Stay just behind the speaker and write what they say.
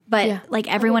But like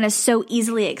everyone is so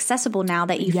easily accessible now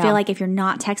that you feel like if you're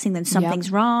not texting, then something's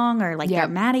wrong, or like they're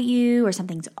mad at you, or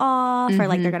something's off, or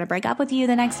like they're going to break up with you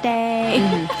the next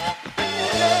day.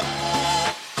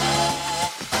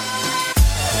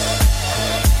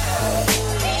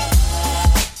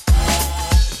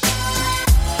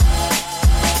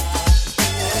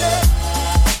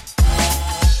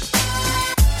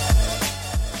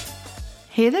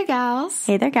 Hey there, gals.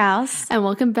 Hey there, gals. And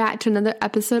welcome back to another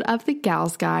episode of The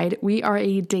Gals Guide. We are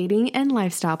a dating and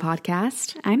lifestyle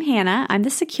podcast. I'm Hannah. I'm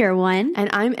the secure one. And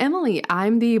I'm Emily.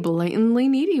 I'm the blatantly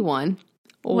needy one.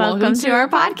 Welcome to our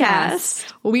podcast.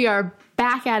 We are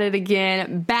back at it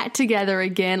again, back together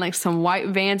again, like some white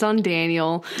vans on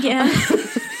Daniel. Yeah.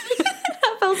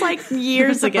 That feels like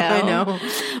years ago. I know.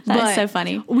 That's so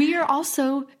funny. We are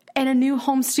also in a new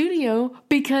home studio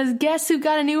because guess who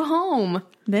got a new home?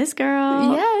 This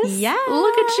girl. Yes.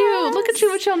 Look at you. Look at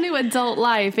you with your new adult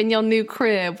life and your new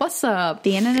crib. What's up?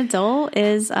 Being an adult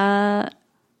is not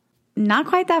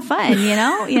quite that fun, you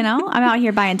know? I'm out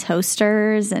here buying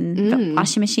toasters and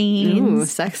washing machines. Ooh,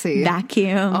 sexy.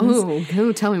 Vacuums.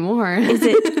 Oh, tell me more.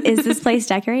 Is this place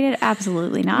decorated?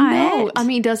 Absolutely not. No. I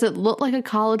mean, does it look like a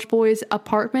college boy's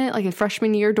apartment, like a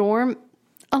freshman year dorm?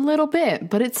 A little bit,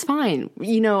 but it's fine.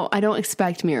 You know, I don't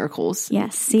expect miracles.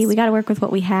 Yes. See, we got to work with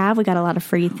what we have. We got a lot of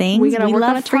free things. We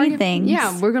love free things.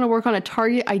 Yeah, we're going to work on a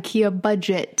Target IKEA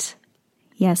budget.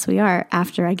 Yes, we are.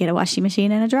 After I get a washing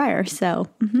machine and a dryer. So,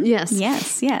 yes.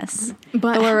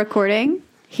 But we're recording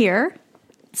here.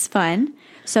 It's fun.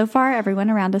 So far, everyone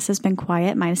around us has been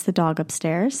quiet, minus the dog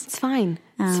upstairs. It's fine.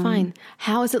 It's fine.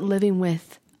 How is it living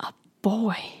with a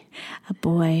boy? A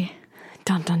boy.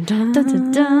 Dun, dun, dun. Dun,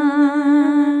 dun,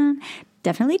 dun.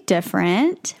 Definitely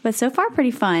different, but so far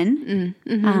pretty fun.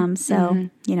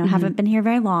 Haven't been here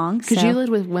very long. Because you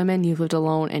lived with women, you've lived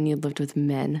alone, and you lived with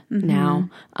men now.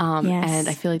 Yes. And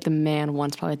I feel like the man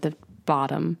one's probably at the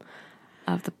bottom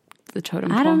of the totem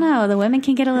pole. I don't know. The women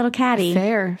can get a little catty.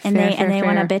 Fair. And they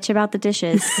want to bitch about the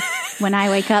dishes. When I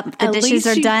wake up, the dishes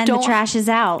are done, the trash is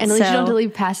out. And at least you don't have to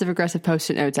leave passive-aggressive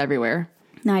Post-it notes everywhere.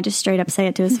 No, I just straight up say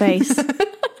it to his face.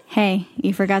 Hey,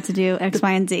 you forgot to do X,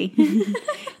 Y, and Z.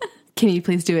 Can you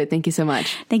please do it? Thank you so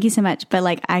much. Thank you so much. But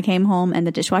like I came home and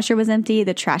the dishwasher was empty.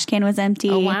 The trash can was empty.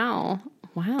 Oh, wow.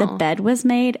 The bed was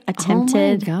made.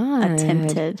 Attempted. Oh my God.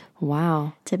 Attempted.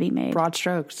 Wow. To be made. Broad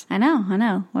strokes. I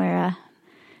know. We're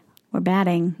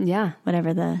batting. Yeah.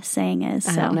 Whatever the saying is.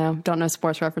 I don't know. Don't know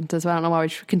sports references. But I don't know why we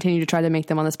should continue to try to make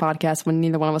them on this podcast when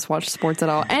neither one of us watch sports at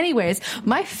all. Anyways,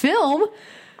 my film...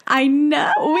 I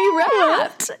know. We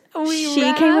wrapped.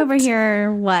 She came over here,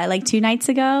 like 2 nights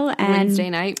ago? And Wednesday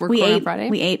night. We're recording on Friday.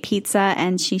 We ate pizza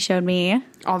and she showed me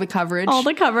all the coverage.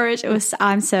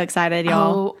 I'm so excited,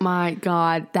 y'all. Oh my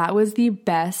God. That was the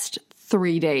best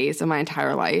 3 days of my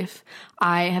entire life.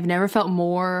 I have never felt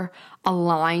more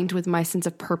aligned with my sense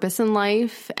of purpose in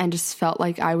life and just felt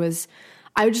like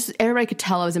everybody could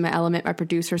tell I was in my element. My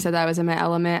producer said that I was in my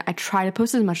element. I tried to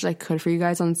post as much as I could for you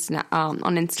guys on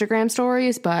Instagram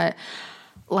stories, but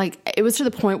like it was to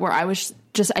the point where I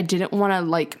didn't want to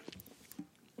like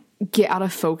get out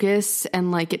of focus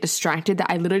and like get distracted that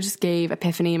I literally just gave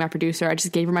Epiphany, my producer, I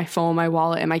just gave her my phone, my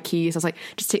wallet, and my keys. I was like,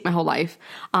 just take my whole life.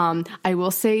 I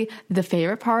will say the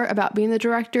favorite part about being the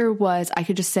director was I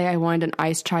could just say I wanted an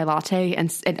iced chai latte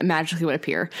and it magically would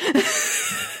appear.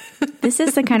 This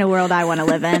is the kind of world I want to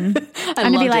live in.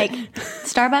 I'm going to be like,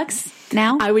 Starbucks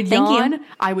now? I would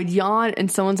yawn,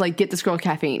 and someone's like, get this girl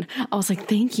caffeine. I was like,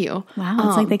 thank you. Wow,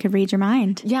 it's like they could read your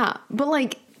mind. Yeah, but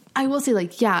like, I will say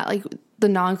like, yeah, like the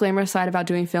non-glamorous side about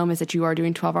doing film is that you are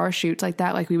doing 12-hour shoots like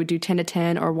that. Like we would do 10 to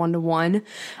 10 or 1 to 1.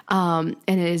 And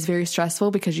it is very stressful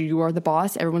because you are the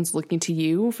boss. Everyone's looking to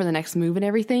you for the next move and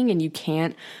everything, and you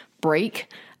can't break.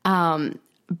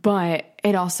 But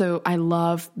it also,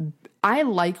 I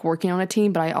like working on a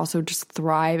team, but I also just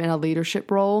thrive in a leadership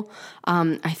role.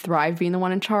 I thrive being the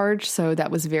one in charge, so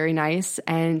that was very nice.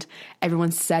 And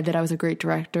everyone said that I was a great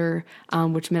director,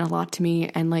 which meant a lot to me.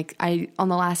 And like on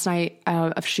the last night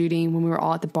of shooting, when we were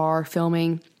all at the bar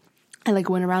filming, I like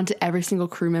went around to every single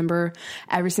crew member,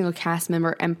 every single cast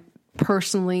member, and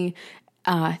personally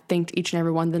thanked each and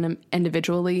every one of them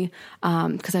individually,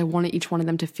 because I wanted each one of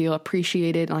them to feel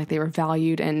appreciated and like they were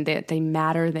valued and that they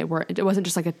mattered. It wasn't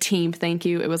just like a team thank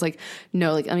you. It was like,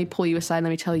 no, like let me pull you aside,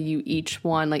 let me tell you each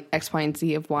one like X, Y, and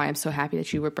Z of why I'm so happy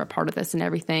that you were a part of this and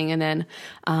everything. And then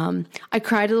I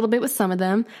cried a little bit with some of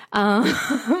them.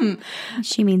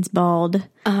 She means bald.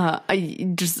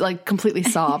 I just like completely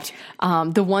sobbed.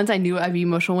 The ones I knew I'd be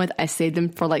emotional with, I saved them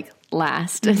for like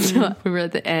last until we were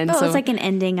at the end. Oh, so it's like an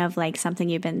ending of like something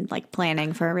you've been like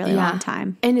planning for a really long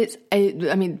time. And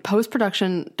I mean,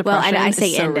 post-production depression. Well, I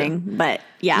say so ending, but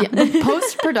yeah.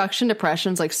 Post-production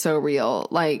depression is like so real,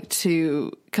 like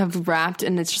to kind of wrapped,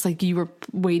 and it's just like you were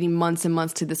waiting months and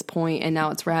months to this point, and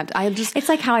now it's wrapped. It's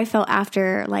like how I felt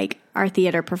after like our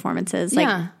theater performances,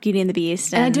 like Beauty and the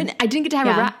Beast. And I didn't get to have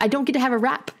a rap. I don't get to have a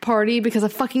rap party because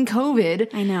of fucking COVID.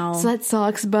 I know. So that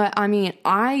sucks. But I mean,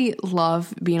 I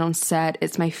love being on set.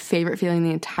 It's my favorite feeling in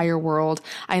the entire world.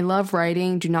 I love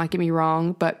writing. Do not get me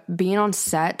wrong, but being on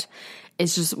set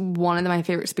is just one of my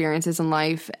favorite experiences in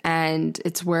life, and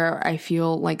it's where I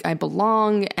feel like I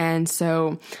belong. And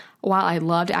so while I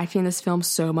loved acting in this film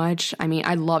so much, I mean,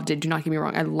 I loved it. Do not get me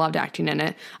wrong. I loved acting in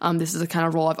it. This is the kind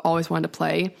of role I've always wanted to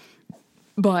play.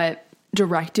 But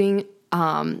directing,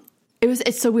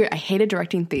 it's so weird. I hated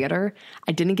directing theater.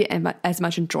 I didn't get as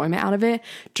much enjoyment out of it.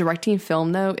 Directing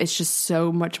film, though, it's just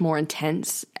so much more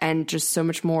intense and just so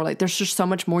much more like there's just so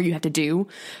much more you have to do.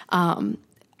 And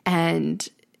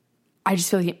I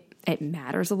just feel like it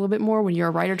matters a little bit more when you're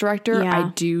a writer-director. Yeah. I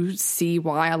do see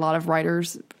why a lot of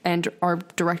writers and are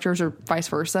directors or vice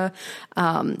versa.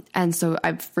 And so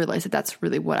I've realized that that's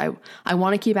really what I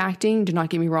want to keep acting. Do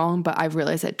not get me wrong, but I've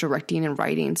realized that directing and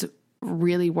writing is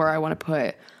really where I want to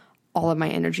put all of my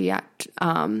energy at.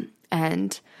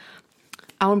 And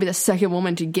I want to be the second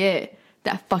woman to get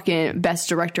that fucking Best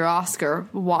Director Oscar.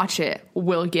 Watch it.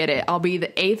 We'll get it. I'll be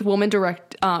the eighth woman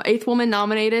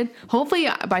nominated. Hopefully,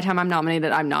 by the time I'm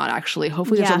nominated, I'm not actually.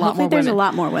 Hopefully, there's a lot more women. There's a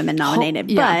lot more women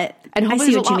nominated, but and I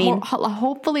see what you mean.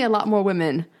 Hopefully, a lot more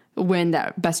women win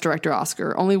that Best Director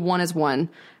Oscar. Only one is won,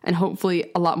 and hopefully,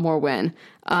 a lot more win.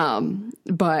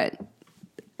 But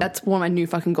that's one of my new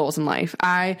fucking goals in life.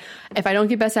 If I don't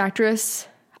get Best Actress,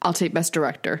 I'll take Best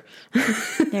Director.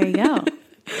 There you go.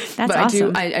 That's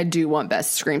awesome. I do want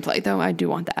Best Screenplay, though. I do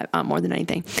want that more than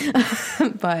anything.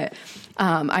 But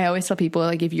I always tell people,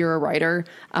 like, if you're a writer,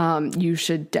 you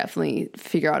should definitely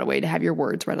figure out a way to have your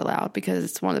words read aloud, because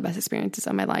it's one of the best experiences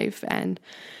of my life. And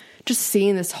just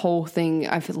seeing this whole thing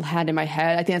I've had in my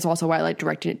head, I think that's also why I like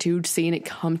directing it too. Seeing it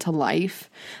come to life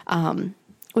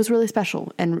was really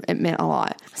special, and it meant a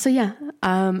lot. So yeah,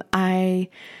 I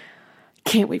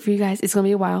can't wait for you guys. It's going to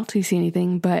be a while till you see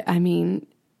anything, but I mean,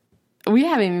 we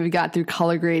haven't even got through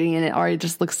color grading, and it already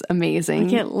just looks amazing.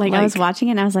 Like I was watching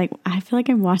it, and I was like, I feel like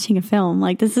I'm watching a film.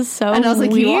 Like, this is so and I was like,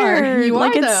 weird. You are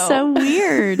like, though. It's so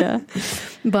weird.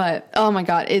 But oh my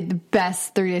god, the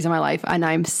best 3 days of my life, and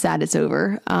I'm sad it's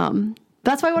over.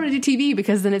 That's why I want to do TV,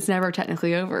 because then it's never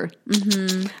technically over.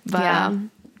 Mm-hmm.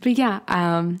 But yeah,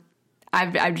 I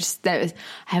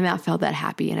have not felt that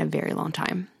happy in a very long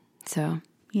time. So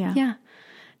yeah.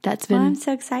 That's been. Well, I'm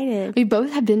so excited. We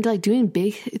both have been like doing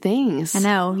big things. I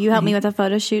know. You helped me with a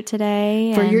photo shoot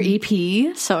today for your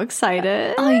EP. So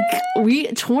excited. Like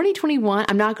 2021.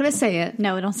 I'm not going to say it.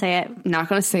 No, don't say it. I'm not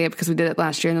going to say it because we did it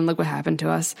last year, and then look what happened to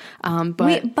us.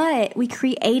 But we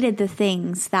created the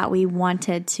things that we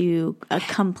wanted to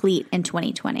complete in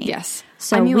 2020. Yes.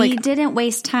 So I mean, we didn't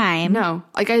waste time. No,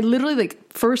 like I literally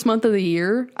first month of the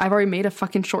year, I've already made a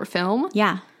fucking short film.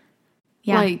 Yeah.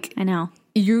 Like I know.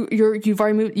 You've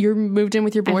already moved. You're moved in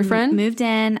with your boyfriend. I moved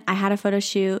in. I had a photo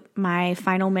shoot. My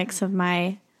final mix of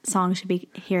my song should be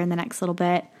here in the next little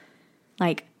bit.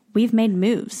 Like, we've made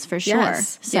moves for sure.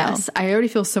 Yes. I already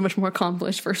feel so much more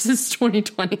accomplished versus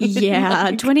 2020.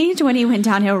 Yeah, 2020 went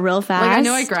downhill real fast. Like, I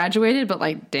know I graduated, but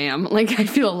like, damn, like I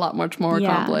feel a lot much more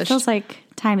accomplished. It feels like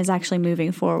time is actually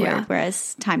moving forward,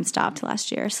 whereas time stopped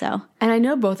last year. So, and I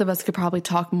know both of us could probably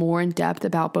talk more in depth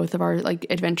about both of our like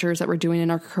adventures that we're doing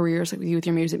in our careers, like you with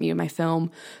your music, me with my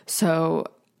film. So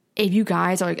if you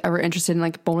guys are like ever interested in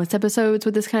like bonus episodes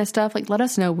with this kind of stuff, like let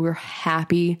us know. We're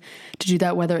happy to do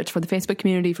that, whether it's for the Facebook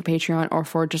community, for Patreon, or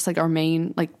for just like our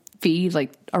main like feed,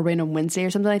 like a random Wednesday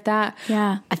or something like that.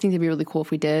 Yeah, I think it'd be really cool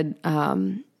if we did.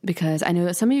 Because I know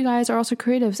that some of you guys are also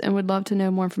creatives and would love to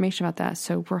know more information about that.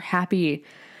 So we're happy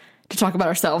to talk about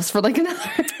ourselves for like another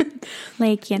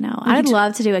like, you know, I'd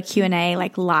love to do a Q&A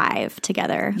like live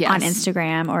together on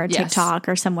Instagram or TikTok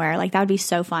or somewhere. Like that would be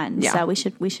so fun. So we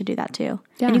should do that too.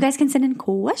 Yeah. And you guys can send in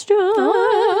questions.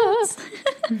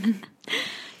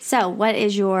 So what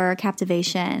is your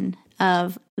captivation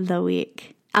of the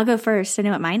week? I'll go first. I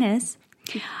know what mine is.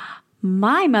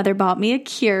 My mother bought me a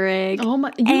Keurig. Oh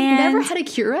my! You never had a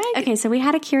Keurig? Okay, so we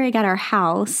had a Keurig at our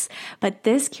house, but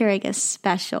this Keurig is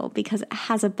special because it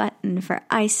has a button for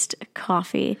iced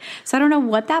coffee. So I don't know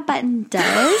what that button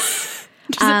does.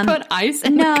 Does it put ice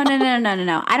in No.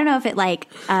 I don't know if it like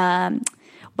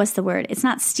what's the word? It's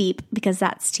not steep because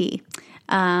that's tea.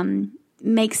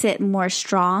 makes it more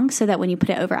strong so that when you put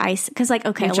it over ice, because like,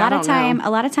 okay, a lot of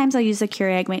times I'll use a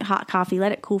Keurig, make hot coffee,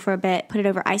 let it cool for a bit, put it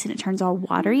over ice, and it turns all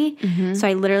watery. Mm-hmm. So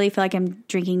I literally feel like I'm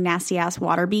drinking nasty ass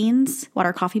water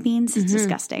coffee beans. It's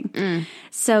disgusting.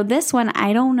 So this one,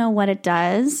 I don't know what it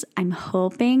does. I'm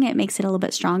hoping it makes it a little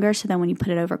bit stronger so then when you put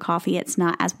it over coffee, it's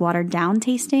not as watered down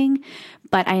tasting.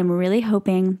 But I am really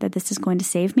hoping that this is going to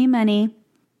save me money.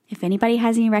 If anybody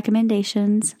has any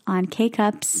recommendations on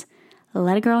K-Cups,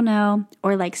 let a girl know.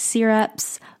 Or like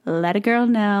syrups, let a girl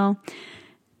know.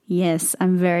 Yes,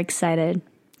 I'm very excited.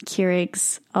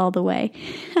 Keurigs all the way.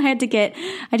 I had to get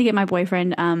my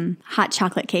boyfriend hot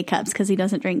chocolate K-Cups because he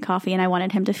doesn't drink coffee and I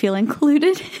wanted him to feel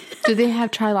included. Do they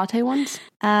have chai latte ones?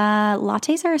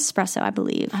 Lattes are espresso, I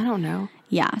believe. I don't know.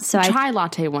 Yeah. So chai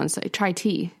latte ones, chai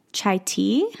tea. Chai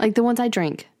tea? Like the ones I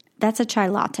drink. That's a chai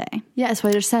latte. Yeah, that's what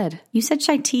I just said. You said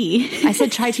chai tea. I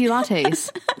said chai tea lattes.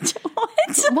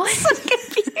 What? What? I'm so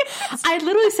confused. I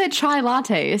literally said chai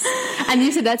lattes. And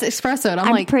you said that's espresso. And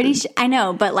I'm like, pretty sure. I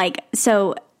know, but like,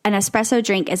 so an espresso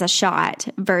drink is a shot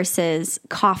versus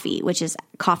coffee, which is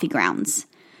coffee grounds.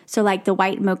 So like the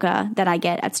white mocha that I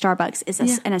get at Starbucks is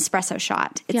an espresso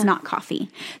shot. It's not coffee.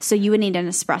 So you would need an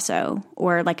espresso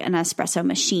or like an espresso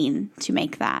machine to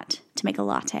make a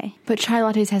latte. But chai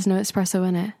lattes has no espresso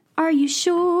in it. Are you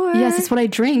sure? Yes, it's what I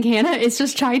drink, Hannah. It's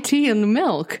just chai tea and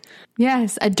milk.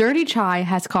 Yes, a dirty chai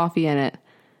has coffee in it.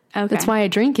 Okay. That's why I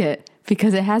drink it,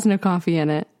 because it has no coffee in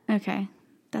it. Okay.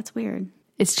 That's weird.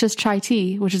 It's just chai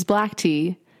tea, which is black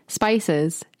tea,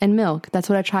 spices, and milk. That's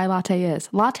what a chai latte is.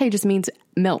 Latte just means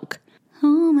milk.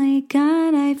 Oh my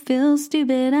God, I feel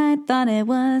stupid. I thought it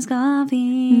was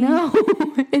coffee. No,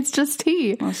 it's just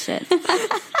tea. Oh, shit.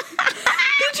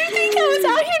 Did you think I was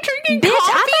out here drinking coffee? Bitch,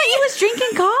 I thought you was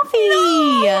drinking coffee.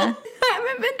 No, I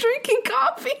haven't been drinking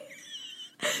coffee.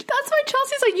 That's why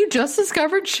Chelsea's like, you just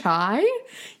discovered chai?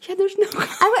 Yeah, there's no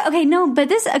coffee. Okay, no, but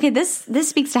this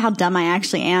speaks to how dumb I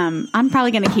actually am. I'm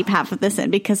probably going to keep half of this in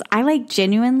because I like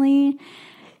genuinely...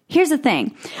 Here's the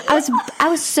thing. I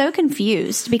was so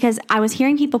confused because I was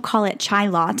hearing people call it chai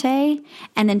latte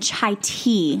and then chai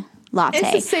tea latte.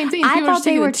 It's the same thing. I thought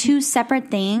they were two separate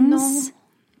things. No.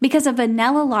 Because a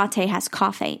vanilla latte has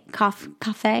coffee. Coffee?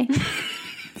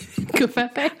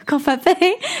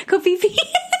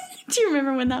 Do you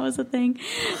remember when that was a thing?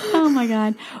 Oh my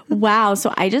God. Wow.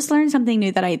 So I just learned something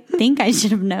new that I think I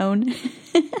should have known.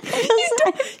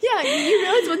 Yeah, you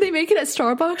realize when they make it at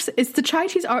Starbucks, it's the chai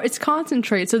teas it's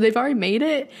concentrate. So they've already made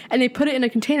it and they put it in a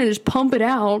container and just pump it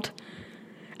out.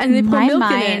 And they put milk in it. My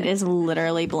mind is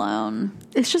literally blown.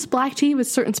 It's just black tea with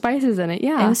certain spices in it.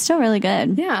 Yeah. It was still really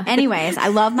good. Yeah. Anyways, I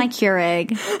love my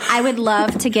Keurig. I would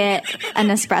love to get an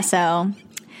espresso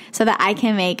so that I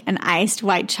can make an iced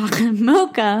white chocolate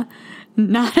mocha,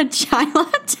 not a chai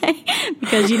latte,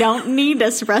 because you don't need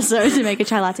espresso to make a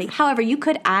chai latte. However, you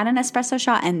could add an espresso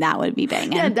shot and that would be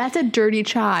banging. Yeah, that's a dirty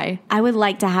chai. I would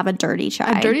like to have a dirty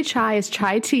chai. A dirty chai is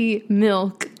chai tea,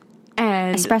 milk,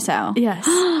 and espresso. Yes.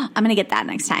 I'm going to get that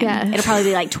next time. Yes. It'll probably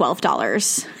be like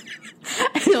 $12.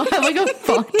 It'll have like a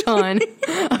fuck ton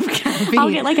of caffeine. I'll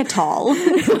get like a tall.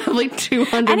 It'll have like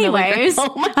 200 Anyways,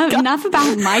 enough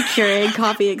about my Keurig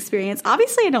coffee experience.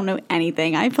 Obviously, I don't know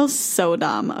anything. I feel so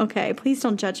dumb. Okay, please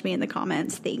don't judge me in the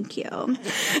comments. Thank you.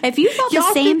 If you felt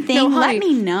the same thing, let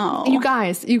me know. You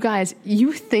guys,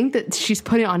 you think that she's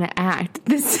putting on an act.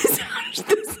 This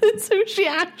is who she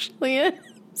actually is.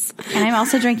 And I'm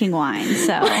also drinking wine,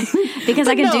 so because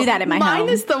I can do that at my home. Mine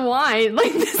is the wine.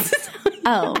 Like this is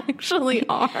how you actually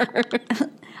are.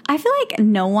 I feel like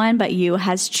no one but you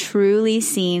has truly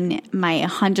seen my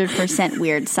 100%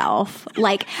 weird self.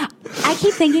 Like, I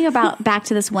keep thinking about back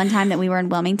to this one time that we were in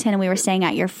Wilmington and we were staying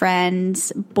at your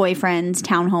friend's boyfriend's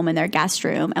townhome in their guest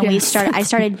room, and I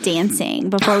started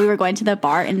dancing before we were going to the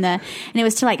bar, and it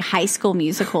was to like High School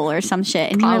Musical or some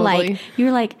shit, and you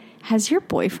were like, has your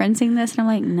boyfriend seen this? And I'm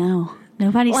like, no.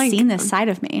 Nobody's seen this side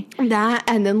of me. That,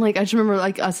 and then like I just remember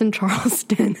like us in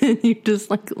Charleston, and you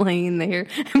just like laying there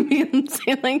and me and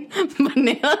saying like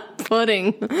banana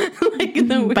pudding, like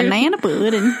the banana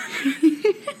pudding.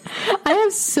 I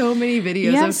have so many videos.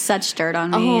 You have such dirt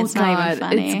on me. Oh, it's not even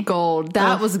funny. It's gold.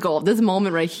 That was gold. This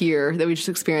moment right here that we just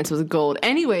experienced was gold.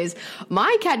 Anyways,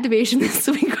 my captivation this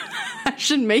week, I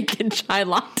should make it chai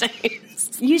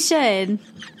lattes. You should.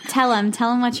 Tell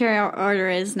him what your order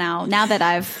is now. Now that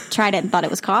I've tried it and thought it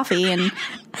was coffee, and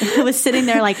I was sitting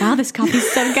there like, wow, this coffee's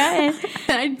so good.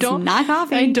 It's not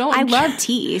coffee. I love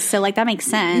tea, so like that makes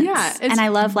sense. Yeah, and I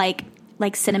love like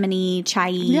cinnamony chai.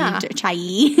 Yeah. Chai.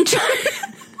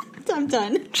 I'm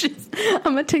done. I'm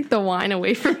gonna take the wine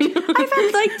away from you. I've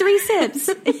had like 3 sips.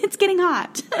 It's getting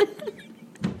hot.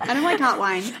 I don't like hot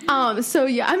wine. So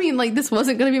yeah, I mean, like, this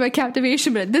wasn't going to be my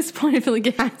captivation, but at this point, I feel like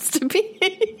it has to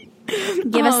be.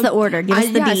 Give us the order. Give us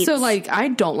the deets. So, like, I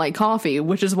don't like coffee,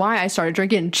 which is why I started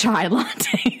drinking chai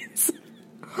lattes.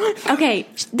 Okay,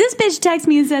 this bitch texts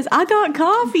me and says, I got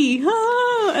coffee.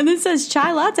 And then says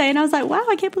chai latte. And I was like, wow,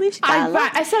 I can't believe she got a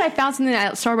latte. I said I found something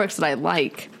at Starbucks that I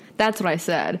like. That's what I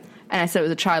said. And I said it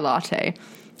was a chai latte.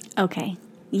 Okay.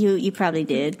 You probably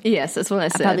did. Yes, that's what I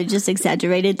said. I probably just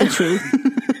exaggerated the truth.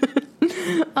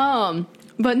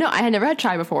 But no, I had never had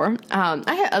chai before.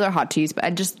 I had other hot teas,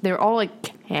 but they were all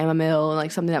like chamomile and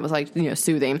like something that was like,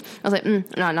 soothing. I was like,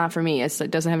 no, not for me.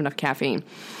 It doesn't have enough caffeine,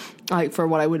 like for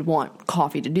what I would want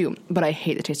coffee to do. But I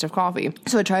hate the taste of coffee.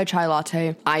 So I tried chai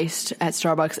latte iced at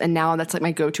Starbucks, and now that's like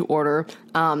my go-to order.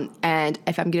 And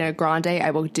if I'm getting a grande,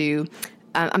 I will do...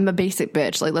 I'm a basic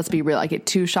bitch. Like, let's be real. I get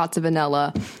 2 shots of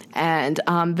vanilla and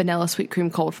vanilla sweet cream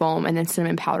cold foam and then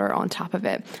cinnamon powder on top of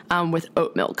it with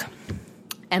oat milk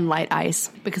and light ice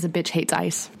because a bitch hates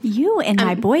ice. You and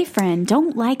my boyfriend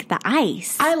don't like the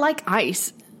ice. I like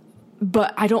ice,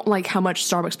 but I don't like how much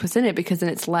Starbucks puts in it because then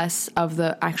it's less of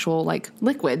the actual, like,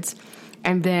 liquids.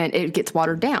 And then it gets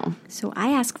watered down. So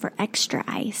I ask for extra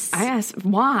ice. I ask,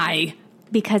 why?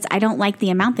 Because I don't like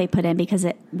the amount they put in because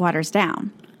it waters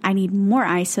down. I need more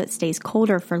ice so it stays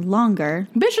colder for longer.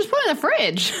 Bitch, just put it in the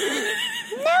fridge.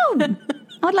 No.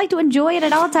 I would like to enjoy it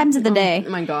at all times of the day. Oh,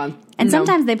 my God. And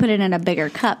sometimes they put it in a bigger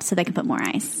cup so they can put more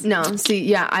ice. No, see,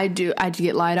 yeah, I do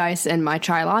get light ice in my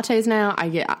chai lattes now. I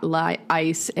get light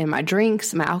ice in my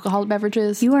drinks, my alcoholic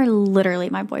beverages. You are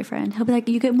literally my boyfriend. He'll be like,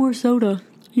 you get more soda.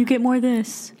 You get more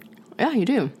this. Yeah, you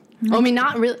do. Well, I mean,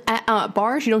 not really. At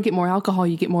bars, you don't get more alcohol.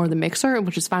 You get more of the mixer,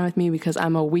 which is fine with me because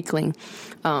I'm a weakling.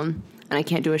 And I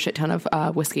can't do a shit ton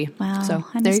of whiskey. Wow. So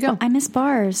there you go. I miss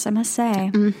bars, I must say.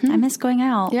 Mm-hmm. I miss going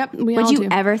out. Yep, would you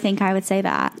ever think I would say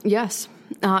that? Yes.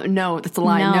 No, that's a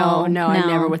lie. No, I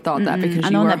never would thought that because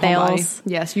you were a homebody.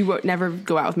 Yes, you would never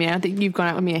go out with me. I think you've gone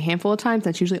out with me a handful of times.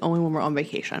 That's usually only when we're on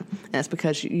vacation. And that's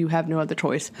because you have no other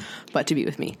choice but to be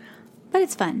with me. But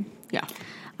it's fun. Yeah.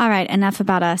 All right, enough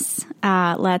about us.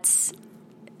 Let's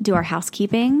do our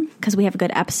housekeeping because we have a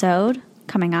good episode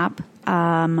coming up.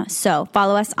 So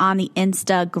follow us on the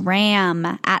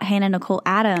Instagram at Hannah Nicole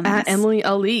Adams, at Emily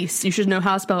Elise. You should know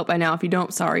how to spell it by now. If you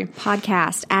don't, sorry.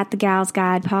 Podcast at The Gals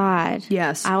Guide Pod.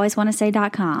 Yes. I always want to say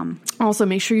 .com. Also,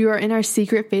 make sure you are in our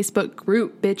secret Facebook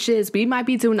group, bitches. We might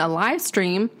be doing a live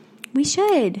stream. We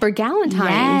should. For Galentine's.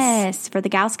 Yes, for the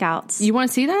Gal Scouts. You want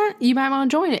to see that? You might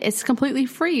want to join it. It's completely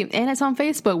free, and it's on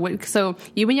Facebook, so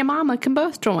you and your mama can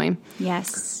both join.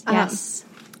 Yes, yes.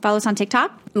 Follow us on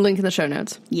TikTok. Link in the show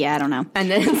notes. Yeah, I don't know. And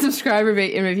then subscribe,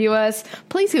 rate, and review us.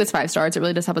 Please give us 5 stars. It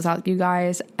really does help us out, you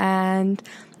guys. And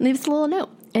leave us a little note,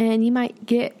 and you might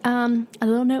get a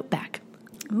little note back.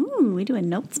 Ooh, we doing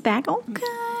notes back? Okay.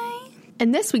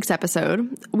 In this week's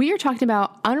episode, we are talking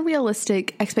about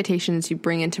unrealistic expectations you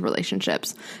bring into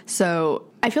relationships. So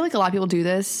I feel like a lot of people do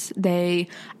this. I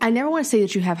never want to say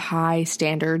that you have high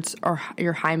standards or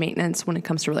you're high maintenance when it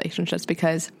comes to relationships,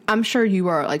 because I'm sure you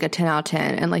are like a 10 out of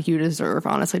 10 and like you deserve,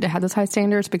 honestly, to have those high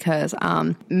standards, because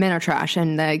men are trash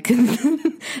and like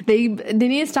they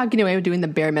need to stop getting away with doing the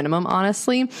bare minimum,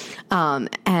 honestly.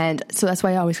 And so that's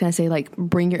why I always kind of say, like,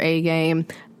 bring your A game.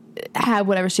 Have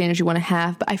whatever standards you want to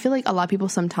have. But I feel like a lot of people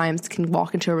sometimes can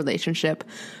walk into a relationship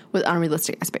with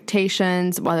unrealistic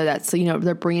expectations, whether that's,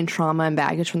 they're bringing trauma and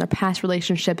baggage from their past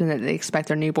relationship and that they expect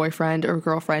their new boyfriend or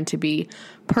girlfriend to be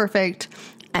perfect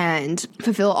and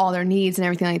fulfill all their needs and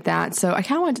everything like that. So I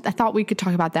thought we could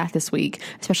talk about that this week,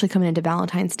 especially coming into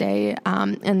Valentine's Day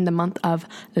in the month of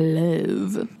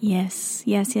love. Yes.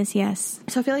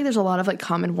 So I feel like there's a lot of like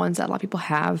common ones that a lot of people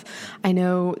have. I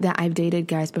know that I've dated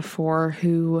guys before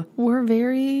who were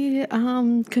very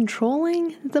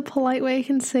controlling, the polite way I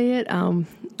can say it.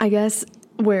 I guess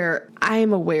where I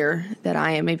am aware that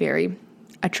I am a very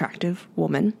attractive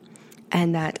woman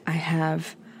and that I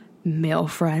have male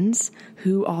friends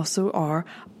who also are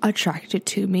attracted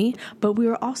to me, but we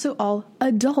are also all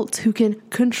adults who can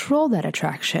control that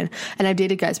attraction. And I've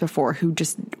dated guys before who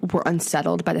just were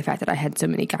unsettled by the fact that I had so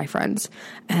many guy friends,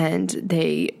 and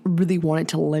they really wanted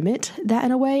to limit that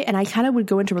in a way. And I kind of would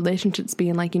go into relationships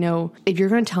being like, if you're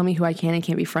going to tell me who I can and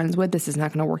can't be friends with, this is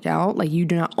not going to work out. Like, you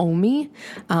do not own me.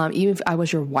 Even if I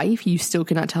was your wife, you still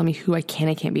cannot tell me who I can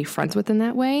and can't be friends with in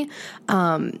that way.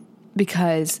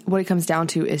 Because what it comes down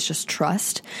to is just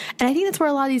trust. And I think that's where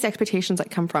a lot of these expectations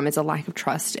that come from is a lack of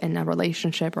trust in a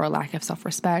relationship, or a lack of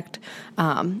self-respect,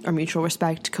 or mutual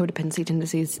respect, codependency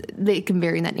tendencies. They can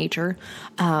vary in that nature.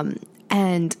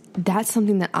 And that's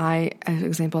something that an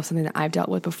example of something that I've dealt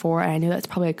with before. And I know that's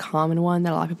probably a common one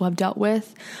that a lot of people have dealt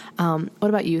with. What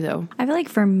about you, though? I feel like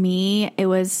for me, it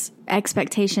was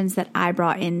expectations that I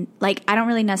brought in. Like, I don't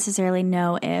really necessarily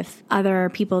know if other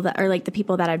people that, or like the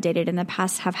people that I've dated in the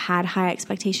past have had high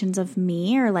expectations of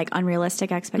me or like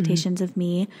unrealistic expectations of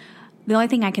me. The only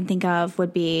thing I can think of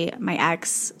would be my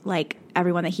ex, like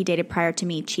everyone that he dated prior to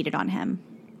me cheated on him.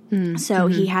 So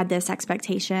he had this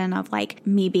expectation of like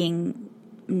me being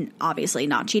obviously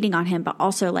not cheating on him, but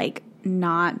also like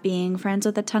not being friends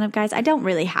with a ton of guys. I don't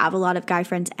really have a lot of guy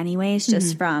friends anyways,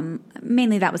 just from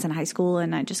mainly that was in high school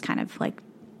and I just kind of like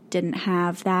didn't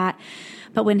have that.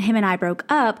 But when him and I broke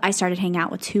up, I started hanging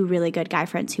out with two really good guy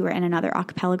friends who were in another a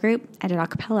cappella group. I did a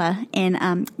cappella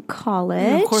in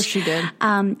college. Of course you did.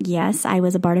 Yes, I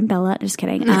was a Bard and Bella. Just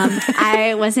kidding.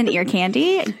 I was an Ear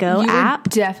Candy. Go you app.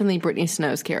 Were definitely Brittany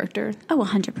Snow's character. Oh,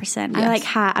 100%. Yes.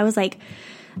 I was like,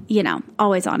 you know,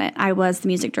 always on it. I was the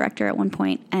music director at one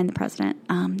point and the president.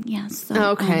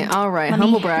 So, okay, all right.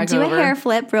 Humble brag do over. A hair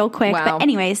flip real quick. Wow. But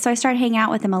anyways, so I started hanging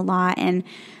out with him a lot and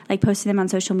like posted them on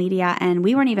social media, and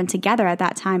we weren't even together at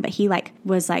that time, but he like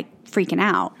was like freaking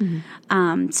out.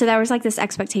 So there was like this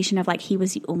expectation of like he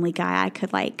was the only guy I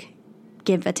could like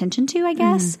give attention to, I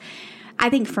guess. I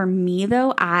think for me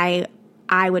though, I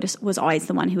was always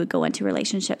the one who would go into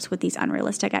relationships with these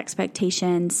unrealistic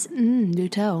expectations. Do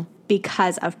tell.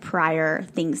 Because of prior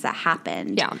things that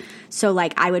happened. Yeah. So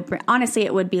like honestly,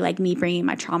 it would be like me bringing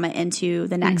my trauma into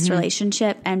the next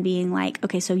relationship and being like,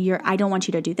 okay, so I don't want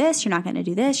you to do this. You're not going to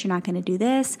do this. You're not going to do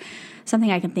this.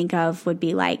 Something I can think of would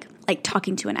be like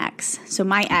talking to an ex. So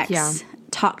my ex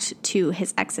talked to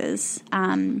his exes,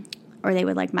 or they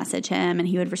would like message him and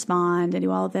he would respond and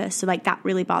do all of this. So like that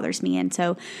really bothers me. And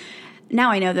so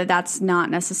now I know that that's not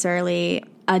necessarily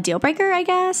a deal breaker, I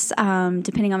guess,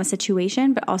 depending on the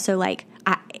situation, but also like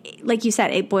you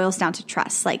said, it boils down to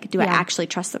trust. Like, do I actually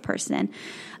trust the person?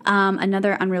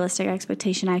 Another unrealistic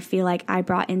expectation I feel like I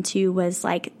brought into was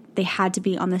like, they had to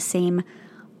be on the same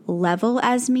level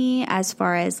as me as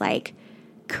far as like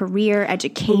career,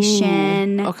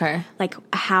 education. Ooh, okay. Like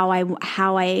how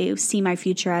I see my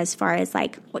future as far as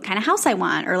like what kind of house I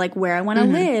want or like where I want to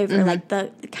live or like the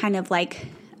kind of like,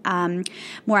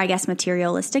 more, I guess,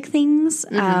 materialistic things,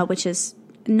 which is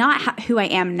not who I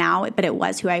am now, but it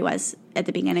was who I was at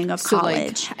the beginning of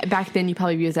college. Like, back then, you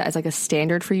probably viewed that as like a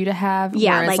standard for you to have.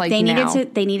 Yeah, like they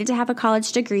needed to have a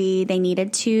college degree. They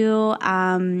needed to,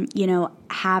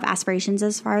 have aspirations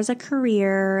as far as a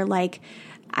career. Like,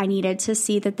 I needed to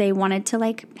see that they wanted to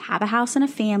like have a house and a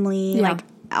family, like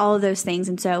all of those things.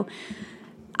 And so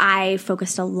I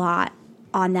focused a lot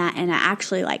on that, and I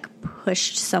actually like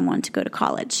pushed someone to go to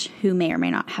college who may or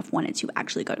may not have wanted to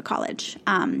actually go to college.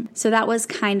 So that was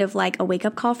kind of like a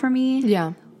wake-up call for me.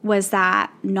 Yeah. Was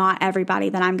that not everybody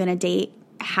that I'm going to date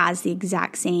has the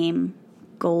exact same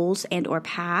goals and or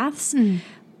paths,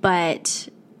 but...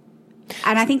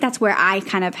 And I think that's where I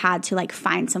kind of had to like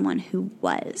find someone who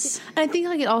was. And I think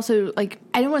like it also like,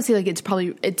 I don't want to say like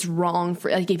it's wrong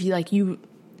for like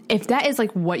if that is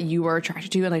like what you are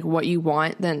attracted to and like what you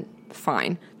want, then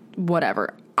fine,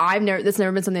 whatever. That's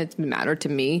never been something that's mattered to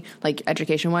me, like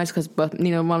education wise, because both,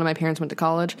 one of my parents went to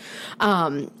college.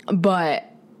 But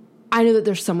I know that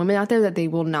there's some women out there that they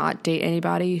will not date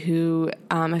anybody who,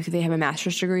 if they have a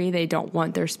master's degree, they don't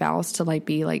want their spouse to like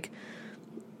be like,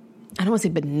 I don't want to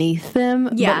say beneath them,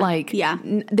 but like,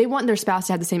 they want their spouse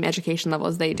to have the same education level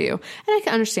as they do. And I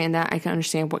can understand that. I can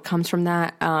understand what comes from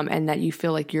that. And that you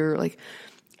feel like you're like,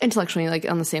 intellectually like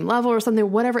on the same level or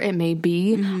something, whatever it may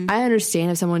be. I understand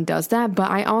if someone does that,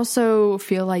 but I also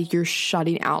feel like you're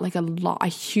shutting out like a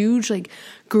huge like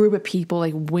group of people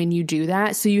like when you do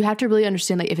that. So you have to really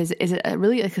understand like is it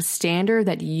really like a standard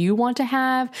that you want to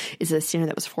have? Is it a standard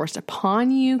that was forced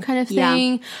upon you kind of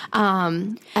thing?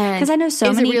 And because I know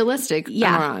so many, is it realistic?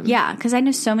 Yeah. Because I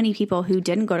know so many people who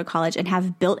didn't go to college and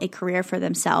have built a career for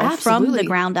themselves from the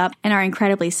ground up and are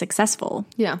incredibly successful.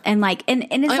 Yeah. And like, and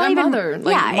it's like not even,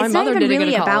 it's not even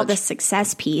really about the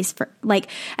success piece for like,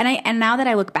 and now that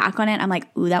I look back on it, I'm like,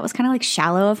 ooh, that was kind of like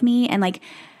shallow of me. And like,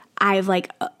 I've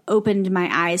like opened my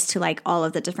eyes to like all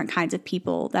of the different kinds of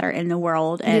people that are in the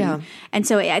world. And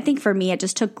so I think for me, it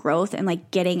just took growth and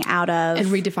like getting out of. And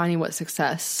redefining what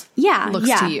success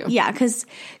looks to you. Yeah. Cause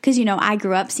I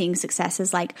grew up seeing success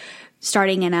as like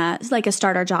starting in a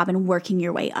starter job and working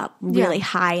your way up really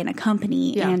high in a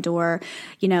company and or,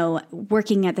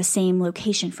 working at the same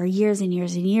location for years and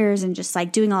years and years and just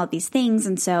like doing all of these things.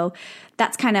 And so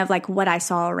that's kind of like what I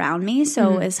saw around me.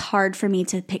 So it's hard for me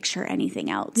to picture anything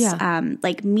else. Yeah.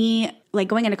 Like me, like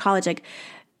going into college, like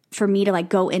for me to like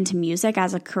go into music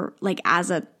as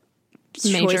a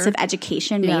choice of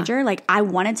education major. Like I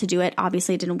wanted to do it.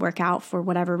 Obviously it didn't work out for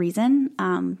whatever reason.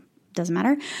 Doesn't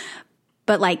matter.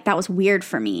 But like that was weird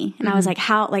for me. And I was like,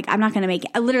 how, like, I'm not going to make,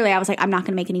 literally I was like, I'm not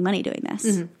going to make any money doing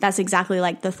this. That's exactly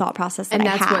like the thought process that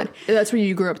I had. That's where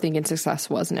you grew up thinking success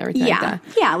was and everything like that.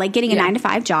 Yeah. Like getting a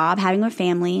 9-to-5 job, having a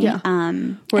family. Yeah.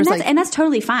 And that's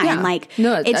totally fine. Yeah. Like,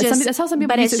 no, it's just, that's how some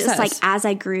people, but it's success. Just like, as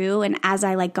I grew and as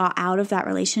I like got out of that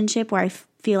relationship where I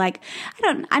feel like,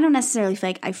 I don't necessarily feel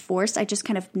like I forced, I just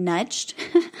kind of nudged,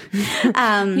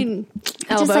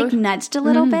 just like nudged a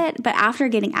little bit. But after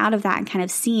getting out of that and kind of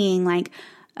seeing like,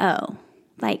 oh,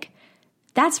 like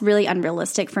that's really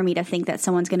unrealistic for me to think that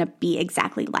someone's going to be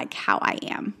exactly like how I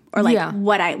am or like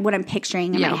what I'm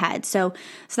picturing in my head. So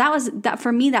that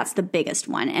for me, that's the biggest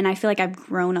one. And I feel like I've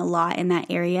grown a lot in that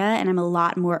area and I'm a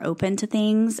lot more open to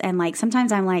things. And like,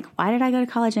 sometimes I'm like, why did I go to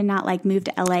college and not like move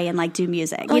to LA and like do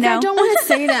music? Like, I don't want to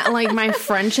say that like my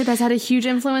friendship has had a huge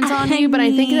influence on you, but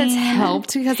I think that's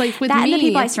helped because like with that me, and the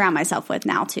people I surround myself with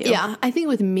now too. Yeah. I think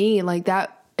with me, like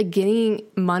that, getting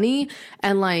money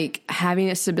and like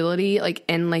having a stability like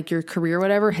in like your career or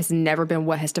whatever has never been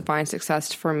what has defined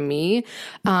success for me,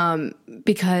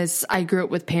 because I grew up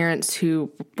with parents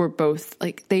who were both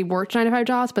like they worked 9-to-5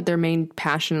 jobs, but their main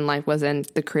passion in life was in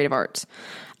the creative arts.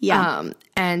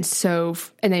 And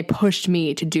they pushed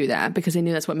me to do that because they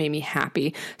knew that's what made me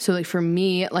happy. So like for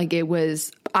me, like it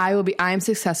was, I am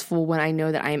successful when I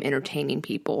know that I am entertaining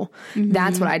people.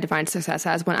 That's what I define success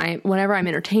as. Whenever I'm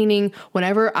entertaining,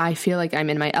 whenever I feel like I'm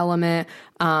in my element,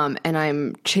 and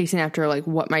I'm chasing after like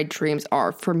what my dreams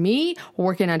are. For me,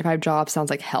 working a 9-to-5 job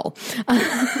sounds like hell.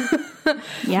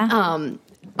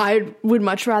 I would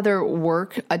much rather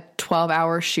work a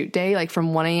 12-hour shoot day, like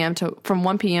from 1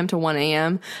 p.m. to 1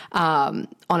 a.m. On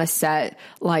a set,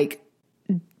 like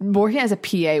working as a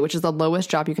PA, which is the lowest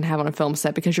job you can have on a film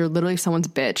set because you're literally someone's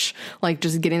bitch, like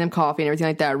just getting them coffee and everything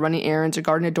like that, running errands or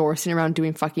guarding a door, sitting around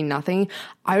doing fucking nothing.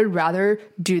 I would rather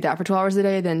do that for 12 hours a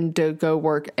day than to go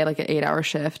work at like an 8-hour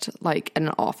shift, like in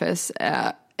an office.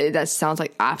 That sounds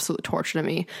like absolute torture to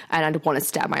me, and I'd want to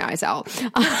stab my eyes out.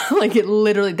 Like it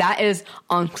literally, that is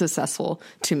unsuccessful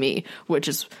to me, which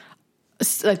is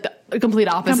like the complete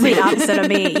opposite. Complete opposite of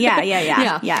me.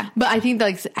 Yeah. But I think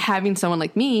like having someone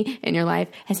like me in your life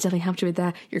has definitely helped you with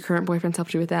that. Your current boyfriend's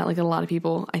helped you with that. Like a lot of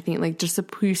people, I think like just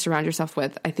who you surround yourself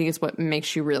with, I think is what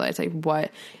makes you realize like what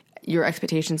your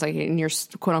expectations, like in your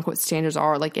quote unquote standards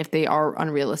are, like if they are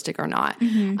unrealistic or not.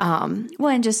 Well,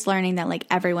 and just learning that like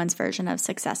everyone's version of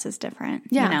success is different,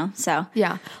 you know? So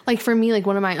like for me, like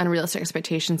one of my unrealistic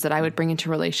expectations that I would bring into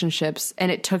relationships,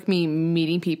 and it took me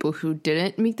meeting people who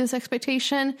didn't meet this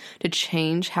expectation to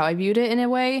change how I viewed it in a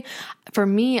way. For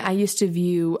me, I used to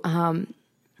view,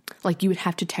 like you would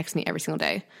have to text me every single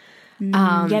day.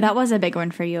 That was a big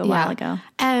one for you a while ago.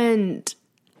 And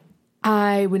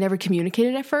I would never communicate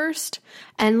it at first.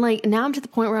 And like now I'm to the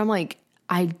point where I'm like,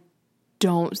 I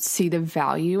don't see the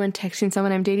value in texting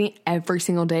someone I'm dating every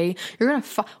single day. You're going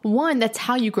to, one, that's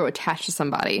how you grow attached to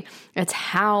somebody. It's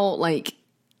how like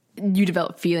you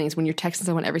develop feelings when you're texting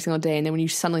someone every single day. And then when you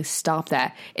suddenly stop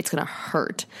that, it's going to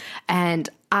hurt. And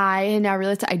I now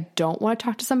realize that I don't want to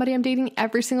talk to somebody I'm dating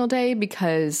every single day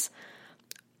because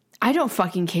I don't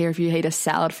fucking care if you hate a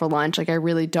salad for lunch. Like I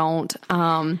really don't.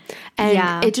 And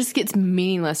it just gets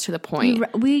meaningless to the point.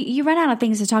 You run out of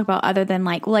things to talk about other than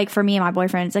like for me and my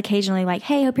boyfriend, it's occasionally like,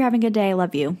 hey, hope you're having a good day. I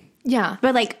love you. Yeah.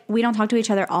 But like, we don't talk to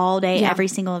each other all day, every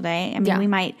single day. I mean, we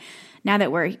might, now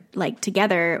that we're like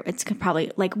together, it's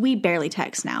probably like we barely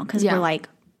text now because we're like,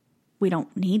 we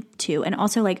don't need to. And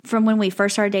also like from when we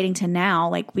first started dating to now,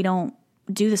 like we don't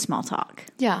do the small talk.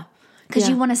 Yeah. Because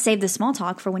you want to save the small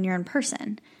talk for when you're in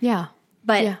person. Yeah.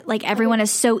 But like everyone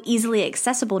is so easily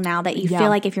accessible now that you feel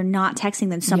like if you're not texting,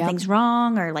 then something's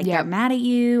wrong or like they're mad at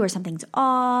you or something's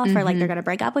off or like they're going to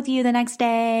break up with you the next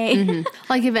day.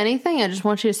 Like if anything, I just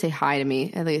want you to say hi to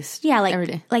me at least. Yeah. Like, every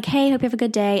day. Like, hey, hope you have a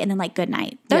good day. And then like, good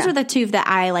night. Those are the two that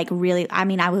I like really, I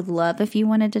mean, I would love if you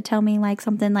wanted to tell me like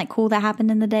something like cool that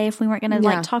happened in the day if we weren't going to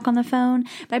like talk on the phone.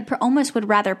 But I almost would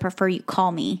rather prefer you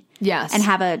call me. Yes. And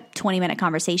have a 20-minute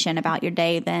conversation about your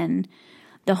day than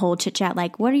the whole chit chat.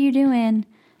 Like, what are you doing?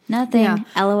 Nothing. Yeah.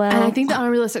 LOL. And I think the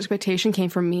unrealistic expectation came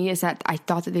from me is that I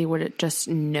thought that they would just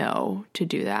know to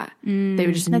do that. They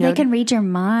would just know. They can read your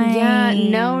mind. Yeah.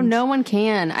 No one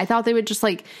can. I thought they would just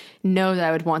like know that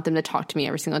I would want them to talk to me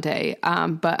every single day.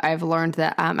 But I've learned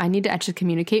that I need to actually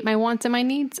communicate my wants and my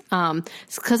needs.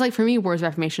 Because like for me, words of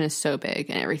affirmation is so big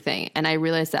and everything. And I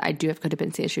realized that I do have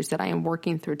codependency issues that I am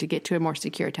working through to get to a more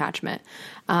secure attachment.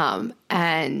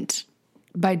 And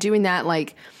by doing that,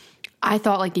 like, I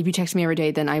thought, like, if you text me every day,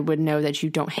 then I would know that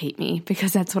you don't hate me,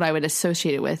 because that's what I would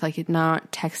associate it with. Like,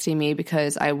 not texting me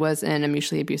because I was in a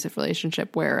mutually abusive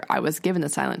relationship where I was given the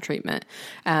silent treatment.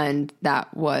 And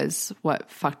that was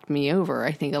what fucked me over,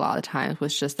 I think, a lot of times,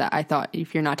 was just that I thought,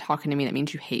 if you're not talking to me, that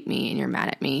means you hate me and you're mad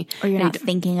at me. Or you're not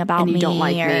thinking about me. Don't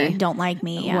like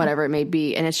me. Yeah. Whatever it may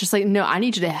be. And it's just like, no, I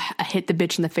need you to hit the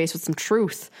bitch in the face with some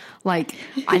truth. Like,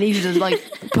 I need you to, like,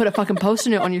 put a fucking Post-it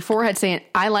note on your forehead saying,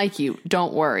 I like you.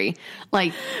 Don't worry.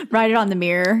 Like, write it on the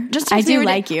mirror. Just I do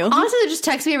like you. Honestly, just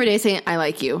text me every day saying I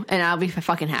like you, and I'll be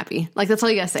fucking happy. Like, that's all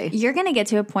you gotta say. You're gonna get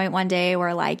to a point one day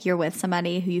where, like, you're with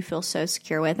somebody who you feel so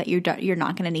secure with that you're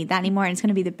not gonna need that anymore, and it's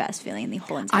gonna be the best feeling in the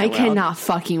whole entire world. I cannot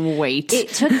fucking wait. It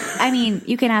took. I mean,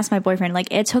 you can ask my boyfriend. Like,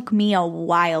 it took me a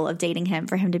while of dating him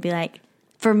for him to be like,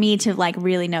 for me to, like,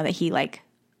 really know that he, like,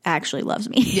 actually loves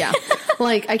me. Yeah.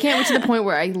 Like, I can't wait to the point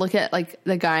where I look at, like,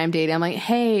 the guy I'm dating. I'm like,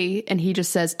 hey, and he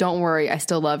just says, don't worry, I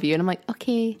still love you. And I'm like,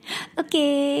 okay.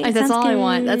 Like, that's all good. I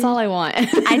want. That's all I want.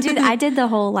 I did the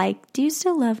whole, like, do you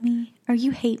still love me? Or you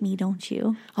hate me, don't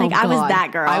you? Like, I was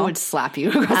that girl. I would slap you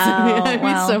across the I'd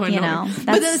be so annoyed. You know,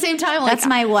 but at the same time, like, that's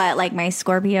my what? Like, my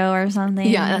Scorpio or something?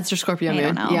 Yeah, that's your Scorpio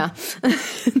moon. Yeah.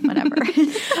 Whatever.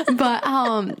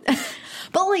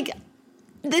 But like,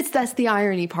 that's the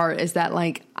irony part, is that,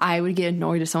 like, I would get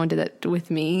annoyed if someone did that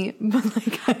with me, but,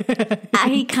 like,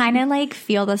 I kind of, like,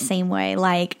 feel the same way,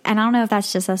 like, and I don't know if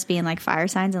that's just us being, like, fire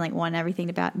signs and, like, wanting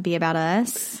everything to be about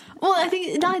us. Well, I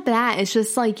think not that. It's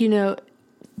just, like, you know,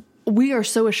 we are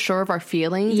so assured of our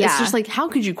feelings. Yeah. It's just like, how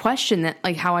could you question that,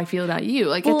 like, how I feel about you?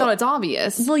 Like, I thought it's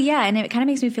obvious. Well, yeah, and it kind of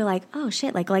makes me feel like, oh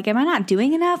shit, like am I not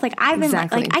doing enough? Like, I've been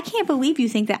like, I can't believe you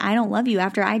think that I don't love you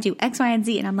after I do X, Y, and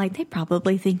Z. And I'm like, they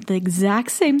probably think the exact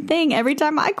same thing every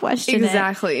time I question it.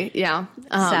 Exactly. Yeah.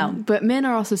 But men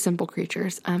are also simple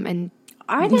creatures. And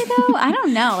are they though? I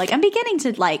don't know. Like, I'm beginning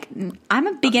to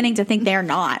think they're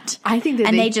not. I think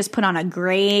that they just put on a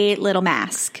great little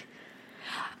mask.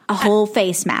 A whole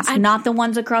face mask, not the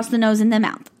ones across the nose and the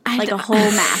mouth. Like a whole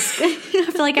mask. I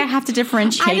feel like I have to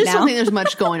differentiate now. I just don't think there's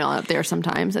much going on up there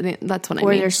sometimes. I think that's what I mean.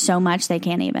 Or there's so much they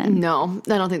can't even. No,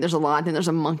 I don't think there's a lot. I think there's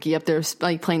a monkey up there,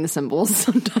 like, playing the cymbals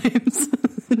sometimes.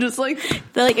 Just like...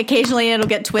 They're like, occasionally it'll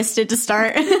get twisted to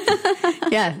start.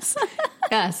 Yes.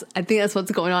 Yes. I think that's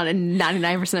what's going on in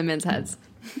 99% of men's heads.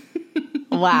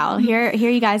 Wow. Here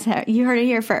you guys, you heard it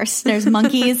here first. There's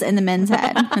monkeys in the men's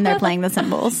head and they're playing the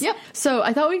cymbals. Yep. So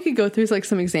I thought we could go through, like,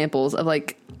 some examples of,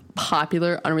 like,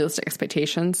 popular unrealistic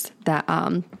expectations that,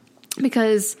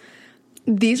 because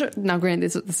these are, now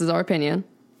granted, this is our opinion,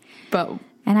 but.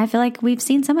 And I feel like we've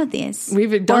seen some of these.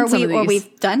 We've done some of these. Or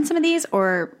we've done some of us,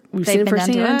 they've been done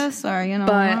to us, or, you know.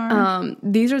 But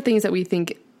these are things that we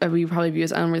think we probably view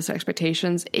as unrealistic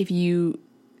expectations. If you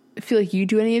feel like you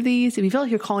do any of these, if you feel like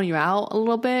you're calling you out a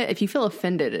little bit, if you feel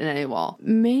offended in any way,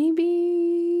 maybe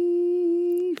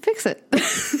fix it.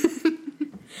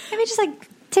 Maybe just, like,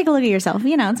 take a look at yourself.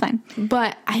 You know, it's fine.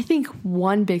 But I think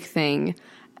one big thing,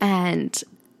 and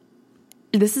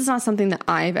this is not something that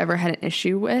I've ever had an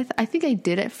issue with. I think I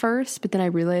did at first, but then I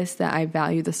realized that I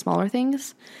value the smaller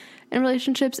things in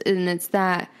relationships, and it's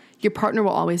that your partner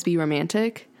will always be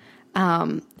romantic.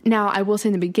 Now, I will say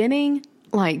in the beginning,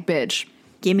 like, bitch,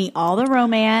 give me all the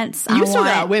romance. You still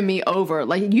gotta win me over.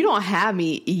 Like, you don't have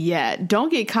me yet. Don't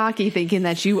get cocky thinking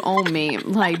that you own me.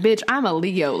 Like, bitch, I'm a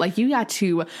Leo. Like, you got to...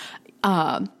 you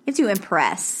have to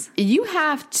impress. You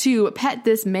have to pet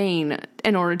this mane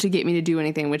in order to get me to do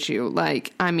anything with you.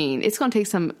 Like, I mean, it's going to take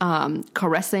some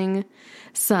caressing,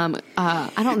 some,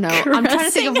 I don't know. Caressing? I'm trying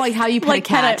to think of, like, how you pet a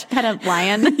cat. Pet a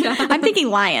lion. Yeah. I'm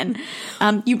thinking lion.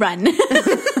 You run.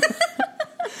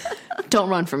 Don't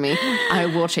run from me. I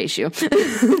will chase you.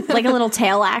 Like a little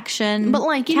tail action. But,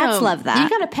 like, cats love that. You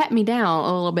got to pet me down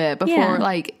a little bit before,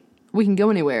 like, we can go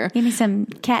anywhere. Give me some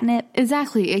catnip.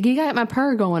 Exactly. You got my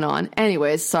purr going on.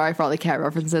 Anyways, sorry for all the cat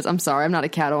references. I'm sorry. I'm not a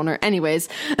cat owner. Anyways.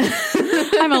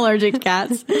 I'm allergic to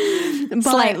cats.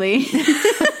 Slightly.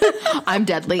 I'm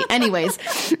deadly. Anyways.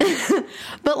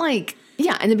 But, like,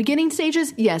 yeah, in the beginning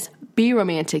stages, yes, be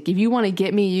romantic. If you want to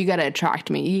get me, you got to attract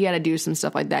me. You got to do some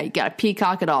stuff like that. You got to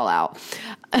peacock it all out.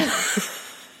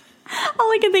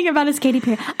 All I can think about is Katy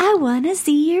Perry. I want to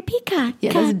see your peacock.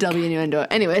 Yeah, that's a W innuendo.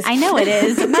 Anyways. I know it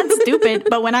is. I'm not stupid.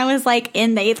 But when I was, like,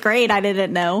 in the 8th grade, I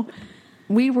didn't know.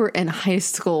 We were in high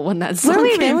school when that song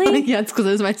came. Were we really? Yeah, it's because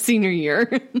it was my senior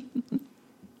year.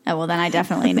 Oh, well, then I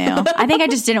definitely knew. I think I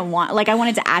just didn't want, like, I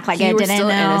wanted to act like I didn't know.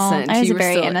 Innocent. I was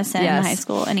very innocent in high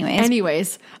school.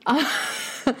 Anyways.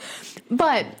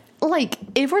 But like,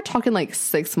 if we're talking, like,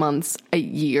 6 months, a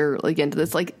year, like, into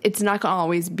this, like, it's not going to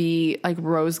always be, like,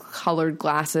 rose-colored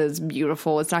glasses,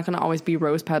 beautiful. It's not going to always be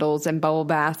rose petals and bubble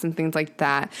baths and things like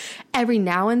that. Every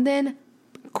now and then,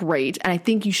 great. And I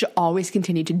think you should always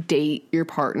continue to date your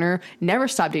partner. Never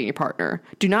stop dating your partner.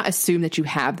 Do not assume that you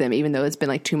have them, even though it's been,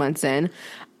 like, 2 months in.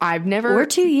 I've never... Or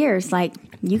 2 years, like...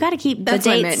 You got to keep the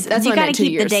dates. You got to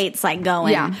keep the dates like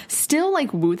going. Yeah. Still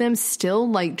like woo them. Still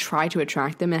like try to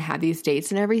attract them and have these dates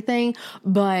and everything.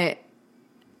 But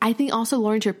I think also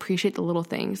learn to appreciate the little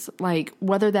things, like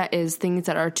whether that is things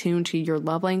that are attuned to your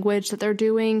love language that they're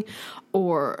doing,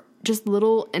 or just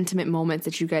little intimate moments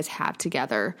that you guys have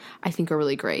together. I think are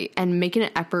really great, and making an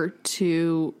effort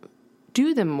to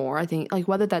do them more. I think like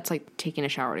whether that's like taking a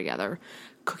shower together,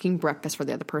 cooking breakfast for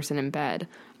the other person in bed.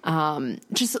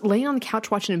 Just laying on the couch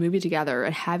watching a movie together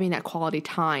and having that quality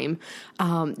time,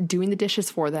 doing the dishes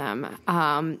for them,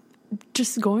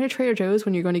 just going to Trader Joe's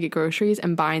when you're going to get groceries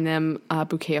and buying them a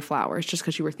bouquet of flowers just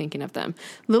because you were thinking of them.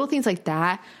 Little things like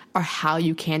that are how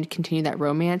you can continue that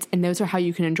romance, and those are how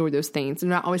you can enjoy those things. They're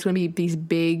not always going to be these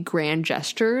big grand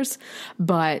gestures,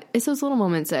 but it's those little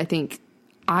moments that I think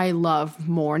I love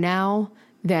more now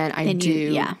than I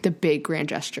do the big grand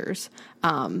gestures,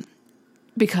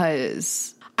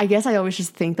 because I guess I always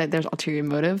just think that there's ulterior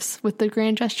motives with the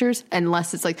grand gestures,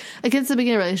 unless it's like it's the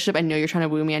beginning of a relationship. I know you're trying to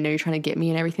woo me. I know you're trying to get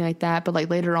me and everything like that. But like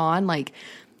later on, like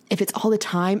if it's all the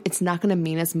time, it's not going to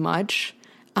mean as much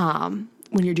when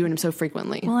you're doing them so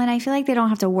frequently. Well, and I feel like they don't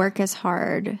have to work as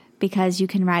hard because you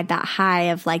can ride that high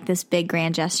of like this big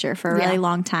grand gesture for a really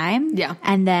long time. Yeah.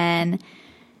 And then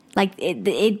like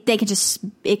it can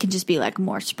just be like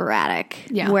more sporadic.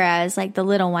 Yeah. Whereas like the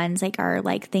little ones like are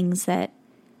like things that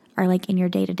are like in your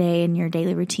day to day and your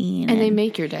daily routine, and they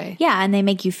make your day. Yeah, and they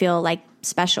make you feel like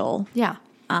special. Yeah,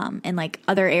 in like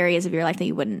other areas of your life that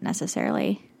you wouldn't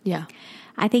necessarily. Yeah,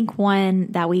 I think one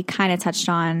that we kind of touched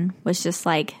on was just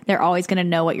like they're always going to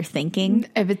know what you're thinking.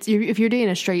 If you're dating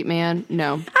a straight man,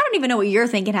 no, I don't even know what you're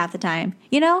thinking half the time.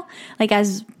 You know, like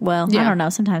as well. Yeah. I don't know.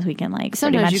 Sometimes we can like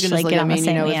sometimes you can just like, look at me and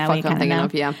you know what the fuck I'm thinking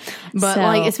of. Yeah, but so,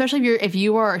 like especially if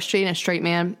you are a straight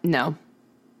man, no.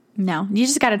 No, you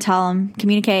just got to tell them,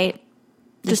 communicate.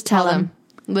 Just tell them.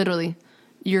 Literally.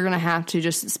 You're going to have to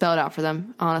just spell it out for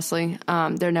them, honestly.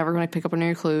 They're never going to pick up on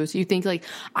your clues. You think, like,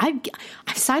 I've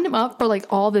signed him up for, like,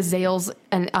 all the Zales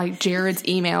and Jared's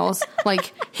emails.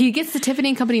 Like, he gets the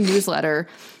Tiffany & Company newsletter.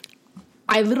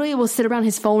 I literally will sit around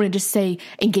his phone and just say,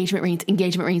 engagement rings,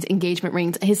 engagement rings, engagement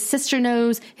rings. His sister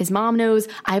knows. His mom knows.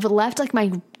 I've left, like,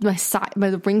 my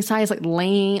ring size, like,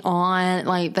 laying on,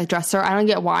 like, the dresser. I don't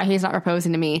get why he's not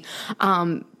proposing to me.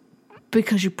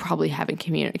 Because you probably haven't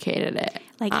communicated it.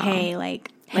 Like, hey,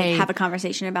 have a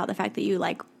conversation about the fact that you,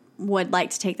 like, would like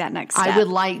to take that next step. I would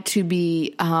like to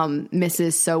be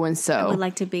Mrs. So-and-so. I would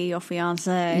like to be your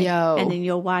fiance. Yo. And then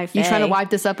your wife. You trying to wipe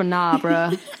this up or nah,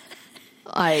 bruh?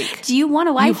 Like, do you want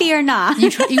a wifey or not?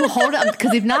 you hold up,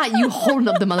 because if not, you holding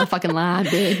up the motherfucking line,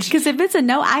 bitch. Because if it's a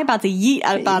no, I about to yeet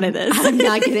out of this. I'm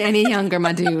not getting any younger,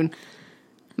 my dude.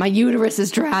 My uterus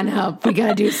is drying up. We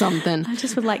gotta do something. I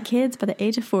just would like kids by the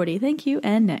age of 40. Thank you.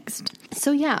 And next.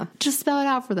 So yeah, just spell it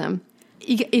out for them.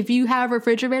 If you have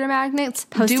refrigerator magnets,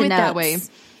 Post-it do it notes. That way.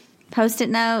 Post-it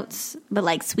notes, but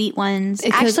like sweet ones.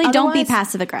 Actually, don't be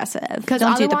passive aggressive. Because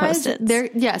don't do the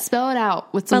Post-its. Yeah, spell it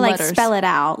out with some letters. But like spell it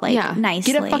out, like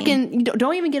nicely. Get a fucking.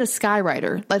 Don't even get a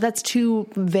skywriter. Like that's too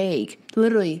vague.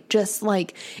 Literally, just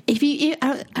like I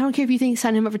don't care if you think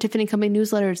sign him up for Tiffany & Company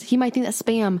newsletters. He might think that's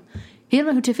spam. He don't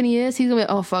know who Tiffany is. He's gonna be,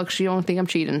 oh fuck, she don't think I'm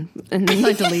cheating, and then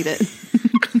like delete it.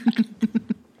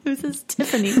 Who's this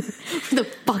Tiffany? Who the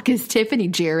fuck is Tiffany,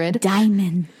 Jared?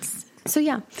 Diamonds. So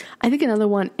yeah, I think another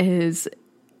one is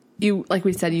you, like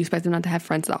we said, you expect them not to have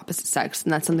friends of opposite sex,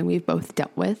 and that's something we've both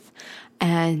dealt with.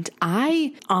 And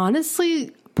I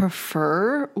honestly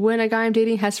prefer when a guy I'm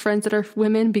dating has friends that are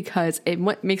women, because it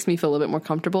makes me feel a little bit more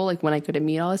comfortable. Like when I go to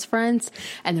meet all his friends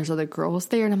and there's other girls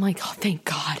there, and I'm like, oh, thank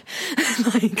God.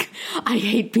 Like, I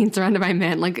hate being surrounded by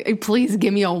men. Like, please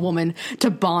give me a woman to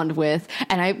bond with.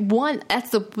 And that's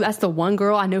the one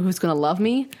girl I know who's going to love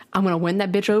me. I'm going to win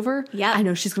that bitch over. Yeah. I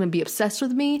know she's going to be obsessed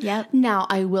with me. Yep. Now,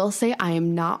 I will say I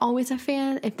am not always a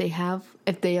fan if they have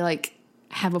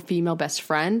a female best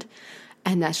friend.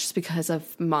 And that's just because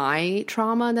of my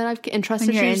trauma that I've and trust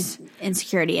issues.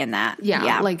 Insecurity in that.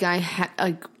 Yeah. Like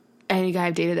any guy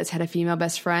I've dated that's had a female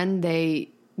best friend,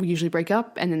 we usually break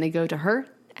up and then they go to her,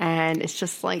 and it's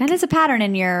just like that is a pattern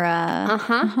in your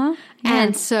Yeah.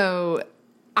 And so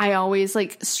I always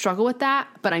like struggle with that,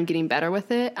 but I'm getting better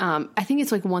with it. I think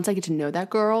it's like once I get to know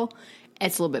that girl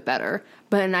it's a little bit better.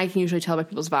 But and I can usually tell by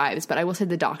people's vibes. But I will say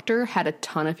the doctor had a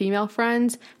ton of female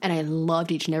friends, and I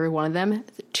loved each and every one of them.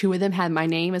 2 of them had my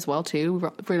name as well, too. We're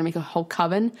going to make a whole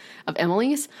coven of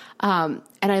Emily's. And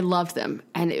I loved them.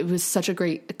 And it was such a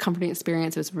great, comforting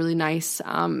experience. It was really nice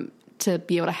to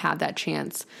be able to have that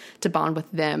chance to bond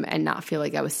with them and not feel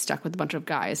like I was stuck with a bunch of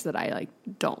guys that I, like,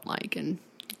 don't like. And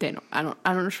I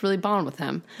don't just really bond with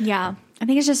them. Yeah. I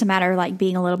think it's just a matter of like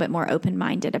being a little bit more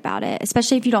open-minded about it,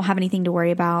 especially if you don't have anything to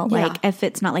worry about. Yeah. Like if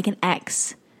it's not like an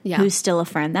ex who's still a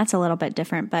friend, that's a little bit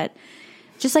different, but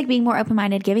just like being more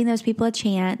open-minded, giving those people a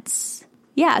chance.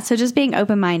 Yeah. So just being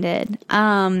open-minded.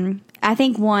 I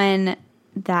think one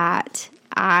that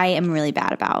I am really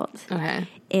bad about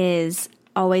is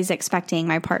always expecting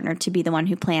my partner to be the one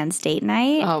who plans date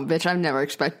night. Oh, bitch, I've never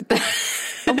expected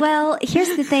that. Well,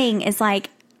 here's the thing is like,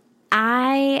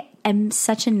 I am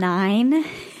such a 9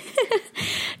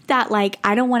 that like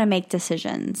I don't want to make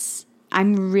decisions.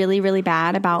 I'm really, really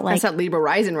bad about like... That's that Libra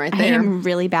rising right there. I am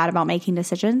really bad about making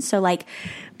decisions. So like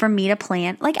for me to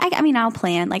plan... Like I mean, I'll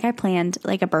plan. Like I planned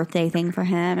like a birthday thing for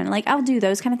him and like I'll do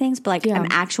those kind of things. But like an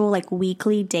actual like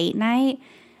weekly date night...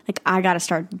 Like, I got to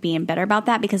start being better about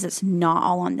that because it's not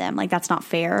all on them. Like, that's not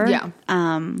fair. Yeah.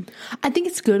 I think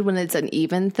it's good when it's an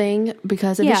even thing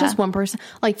because if it's just one person,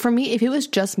 like for me, if it was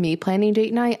just me planning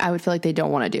date night, I would feel like they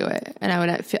don't want to do it. And I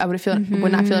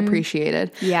would not feel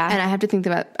appreciated. Yeah. And I have to think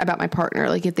about my partner.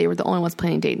 Like, if they were the only ones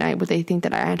planning date night, would they think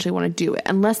that I actually want to do it?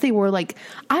 Unless they were like,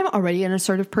 I'm already an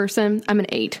assertive person. I'm an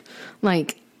 8.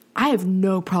 Like, I have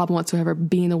no problem whatsoever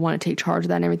being the one to take charge of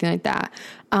that and everything like that.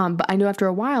 But I know after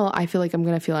a while, I feel like I'm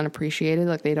going to feel unappreciated.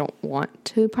 Like they don't want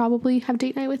to probably have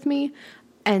date night with me.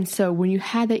 And so when you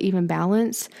had that even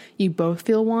balance, you both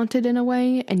feel wanted in a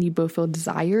way and you both feel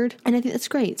desired. And I think that's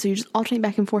great. So you just alternate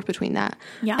back and forth between that.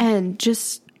 Yeah. And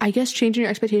just, I guess, changing your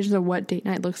expectations of what date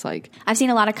night looks like. I've seen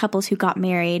a lot of couples who got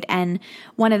married and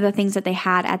one of the things that they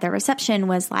had at their reception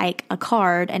was like a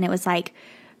card and it was like,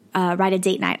 write a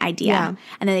date night idea. Yeah.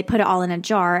 And then they put it all in a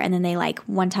jar and then they like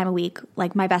one time a week,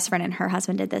 like my best friend and her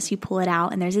husband did this, you pull it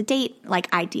out and there's a date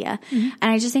like idea. Mm-hmm.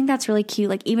 And I just think that's really cute.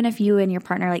 Like even if you and your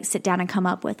partner like sit down and come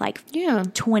up with like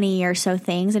 20 or so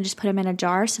things and just put them in a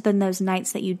jar. So then those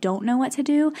nights that you don't know what to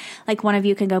do, like one of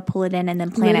you can go pull it in and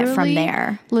then plan it from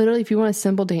there. Literally, if you want a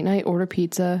simple date night, order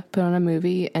pizza, put on a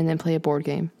movie and then play a board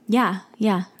game. Yeah,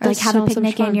 yeah. Or like have a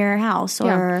picnic in your house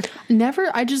or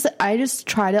never. I just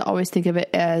try to always think of it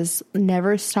as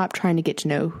never stop trying to get to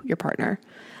know your partner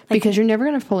because you're never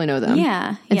going to fully know them.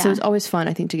 Yeah. And so it's always fun,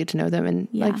 I think, to get to know them and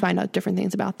like find out different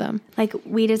things about them. Like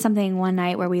we did something one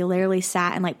night where we literally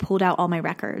sat and like pulled out all my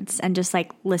records and just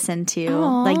like listened to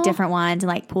like different ones and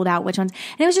like pulled out which ones.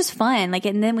 And it was just fun. Like,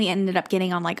 and then we ended up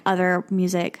getting on like other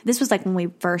music. This was like when we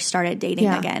first started dating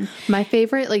again. My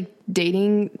favorite like date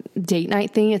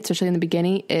night thing, especially in the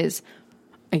beginning, is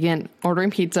again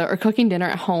ordering pizza or cooking dinner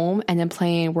at home and then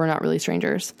playing We're Not Really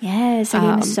Strangers. Yes, that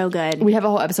game is so good. We have a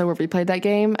whole episode where we played that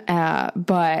game,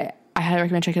 but I highly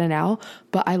recommend checking it out.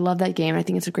 But I love that game and I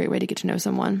think it's a great way to get to know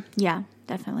someone. Yeah,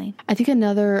 definitely. I think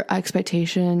another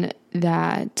expectation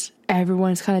that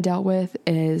everyone's kind of dealt with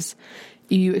is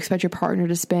you expect your partner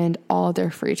to spend all of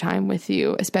their free time with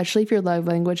you, especially if your love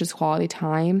language is quality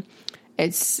time.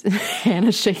 It's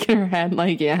Hannah's shaking her head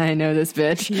like, yeah, I know this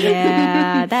bitch.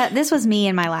 Yeah, this was me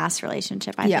in my last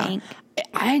relationship, I think.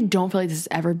 I don't feel like this has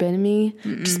ever been me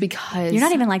just because... You're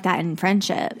not even like that in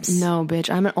friendships. No, bitch.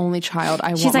 I'm an only child.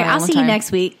 She's like, I'll see you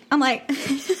next week. I'm like,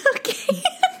 okay.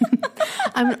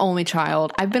 I'm an only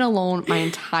child. I've been alone my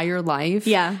entire life.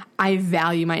 Yeah. I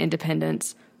value my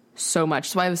independence so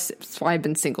much. That's why I've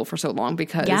been single for so long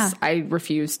because I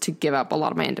refuse to give up a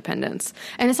lot of my independence.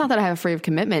 And it's not that I have a fear of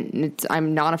commitment.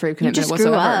 I'm not afraid of commitment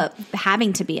whatsoever. You just grew up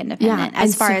having to be independent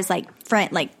as far as like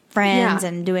friends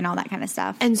and doing all that kind of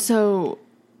stuff. And so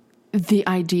the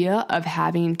idea of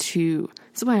having to,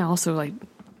 that's why I also like,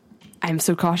 I'm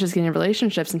so cautious getting in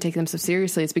relationships and taking them so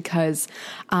seriously. It's because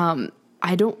I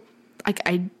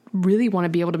really want to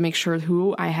be able to make sure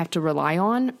who I have to rely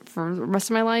on for the rest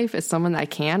of my life is someone that I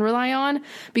can rely on,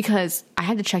 because I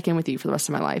had to check in with you for the rest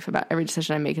of my life about every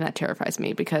decision I make, and that terrifies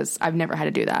me because I've never had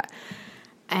to do that.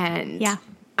 And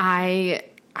I'm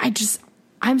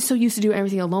so used to doing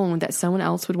everything alone that someone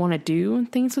else would want to do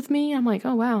things with me. I'm like,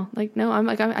 oh wow, like no,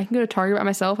 I can go to Target by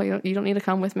myself. You don't need to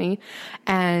come with me.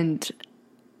 And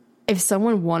if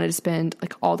someone wanted to spend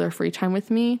like all their free time with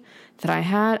me that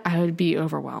I would be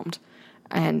overwhelmed.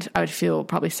 And I would feel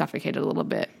probably suffocated a little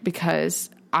bit because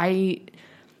I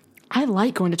I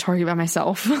like going to Target by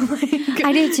myself.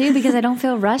 I do too, because I don't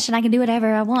feel rushed and I can do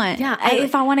whatever I want. Yeah.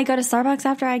 If I want to go to Starbucks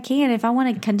after, I can. If I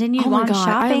want to continue on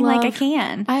shopping, I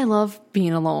can. I love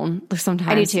being alone sometimes.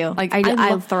 I do too. Like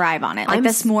I thrive on it. Like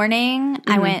this morning,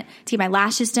 I went to get my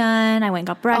lashes done. I went and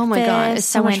got breakfast. Oh my God. It's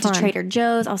so much fun. To Trader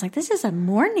Joe's. I was like, this is a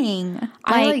morning.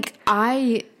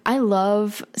 I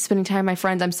love spending time with my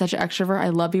friends. I'm such an extrovert. I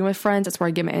love being with friends. That's where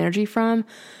I get my energy from.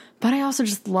 But I also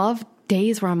just love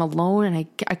days where I'm alone and I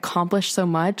accomplish so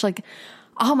much. Like,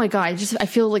 oh my God, I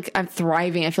feel like I'm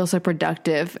thriving. I feel so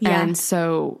productive. Yeah. And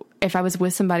so if I was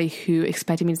with somebody who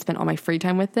expected me to spend all my free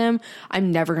time with them,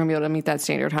 I'm never going to be able to meet that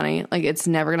standard, honey. Like, it's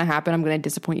never going to happen. I'm going to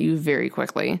disappoint you very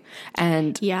quickly.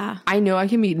 And I know I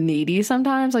can be needy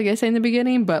sometimes, like I say in the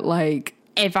beginning, but like,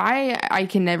 if I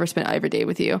can never spend every day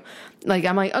with you. Like,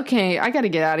 I'm like, okay, I got to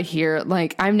get out of here.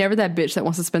 Like, I'm never that bitch that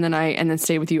wants to spend the night and then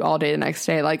stay with you all day the next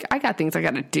day. Like, I got things I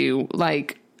got to do.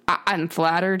 Like, I'm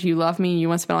flattered. You love me. You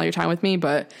want to spend all your time with me.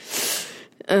 But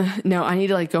no, I need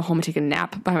to like go home and take a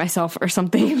nap by myself or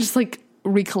something. Just like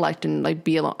recollect and like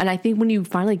be alone. And I think when you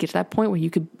finally get to that point where you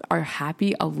are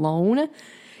happy alone,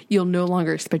 you'll no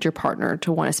longer expect your partner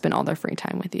to want to spend all their free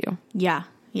time with you. Yeah.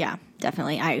 Yeah,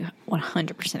 definitely. I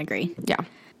 100% agree. Yeah.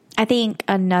 I think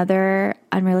another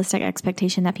unrealistic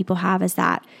expectation that people have is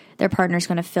that their partner is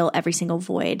going to fill every single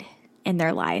void in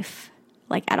their life,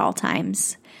 like at all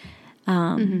times.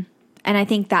 And I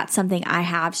think that's something I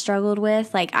have struggled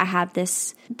with. Like, I have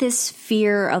this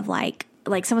fear of like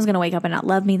someone's going to wake up and not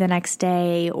love me the next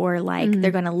day, or like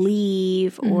they're going to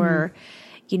leave, or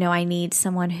you know, I need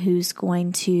someone who's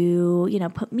going to, you know,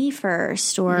 put me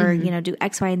first, or, you know, do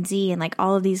X, Y, and Z, and like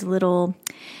all of these little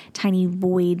tiny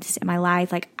voids in my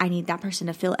life. Like, I need that person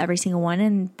to fill every single one.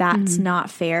 And that's not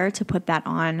fair to put that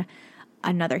on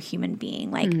another human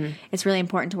being. Like, it's really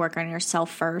important to work on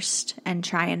yourself first and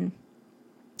try and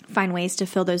find ways to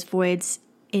fill those voids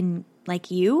in like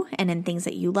you and in things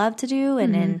that you love to do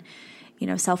and in, you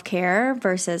know, self-care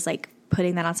versus like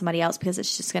putting that on somebody else, because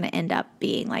it's just going to end up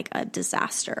being like a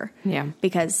disaster. Yeah.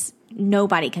 Because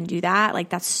nobody can do that. Like,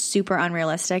 that's super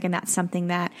unrealistic. And that's something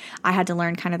that I had to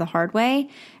learn kind of the hard way.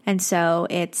 And so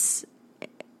it's,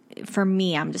 for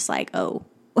me, I'm just like, oh,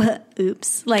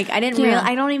 oops. Like, I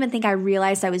don't even think I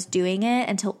realized I was doing it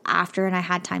until after, and I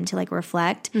had time to like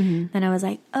reflect. Then I was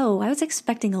like, oh, I was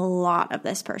expecting a lot of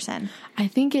this person. I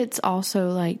think it's also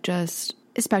like just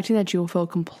expecting that you'll feel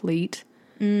complete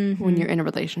when you're in a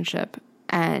relationship,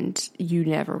 and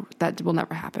that will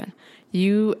never happen.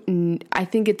 I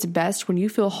think it's best when you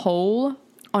feel whole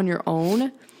on your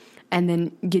own, and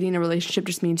then getting a relationship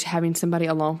just means having somebody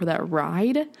along for that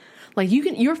ride. Like,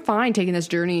 you're fine taking this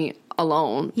journey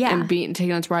alone and taking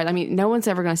this ride. I mean, no one's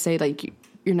ever going to say like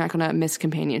you're not going to miss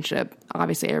companionship.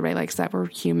 Obviously, everybody likes that. We're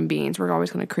human beings. We're always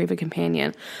going to crave a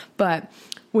companion. But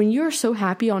when you're so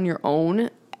happy on your own,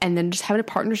 and then just having a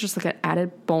partner is just like an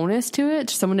added bonus to it,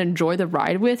 just someone to enjoy the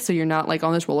ride with, so you're not like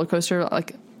on this roller coaster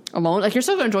like alone. Like, you're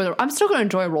still going to I'm still going to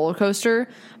enjoy a roller coaster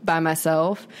by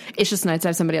myself. It's just nice to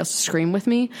have somebody else to scream with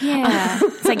me. Yeah.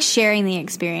 It's like sharing the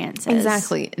experiences.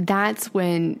 Exactly. That's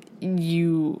when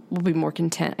you will be more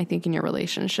content, I think, in your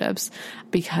relationships,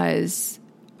 because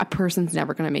a person's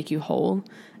never going to make you whole,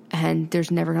 and there's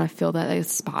never going to fill that like,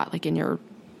 spot like in your,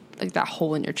 like that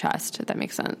hole in your chest, if that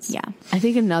makes sense. Yeah. I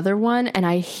think another one, and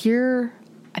I've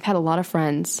had a lot of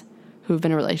friends who've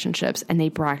been in relationships and they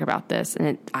brag about this,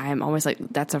 and I'm always like,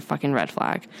 that's a fucking red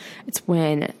flag. It's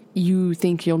when you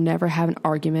think you'll never have an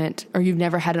argument, or you've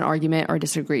never had an argument or a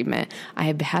disagreement. I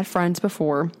have had friends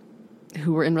before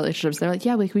who were in relationships. They're like,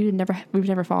 yeah, like we've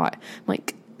never fought. I'm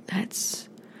like, that's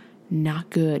not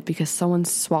good, because someone's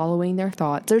swallowing their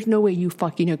thoughts. There's no way you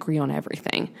fucking agree on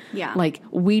everything. Yeah. Like,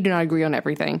 we do not agree on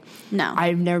everything. No.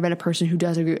 I've never been a person who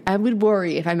does agree. I would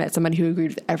worry if I met somebody who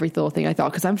agreed with every little thing I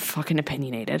thought, because I'm fucking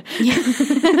opinionated.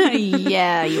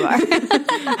 Yeah, you are.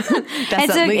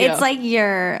 It's like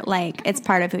you're like, it's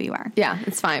part of who you are. Yeah,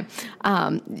 it's fine.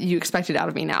 You expect it out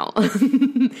of me now.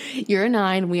 You're a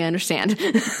 9. We understand.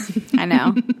 I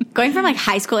know. Going from like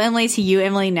high school Emily to you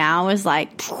Emily now is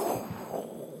like,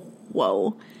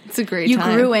 whoa. It's a great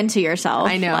time. You grew into yourself.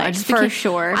 I know. Like, I just for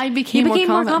sure. I became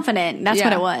more confident. That's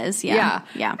what it was. Yeah.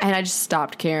 And I just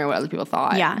stopped caring what other people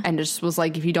thought. Yeah. And just was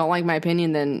like, if you don't like my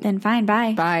opinion, then fine,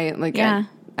 bye. Bye. Like,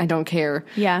 I don't care.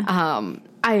 Yeah.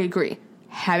 I agree.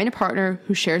 Having a partner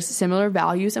who shares similar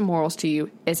values and morals to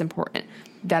you is important.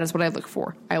 That is what I look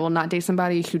for. I will not date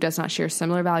somebody who does not share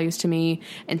similar values to me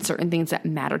and certain things that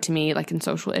matter to me, like in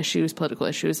social issues, political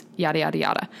issues, yada, yada,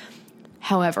 yada.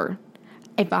 However,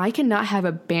 if I cannot have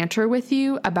a banter with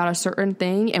you about a certain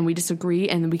thing and we disagree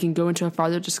and we can go into a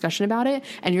farther discussion about it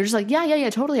and you're just like, yeah,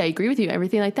 totally, I agree with you,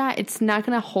 everything like that, it's not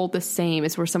going to hold the same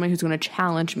as for somebody who's going to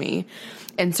challenge me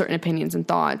in certain opinions and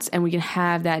thoughts, and we can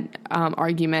have that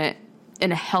argument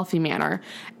in a healthy manner.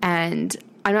 And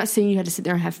I'm not saying you have to sit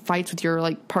there and have fights with your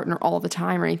like partner all the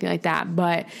time or anything like that,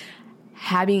 but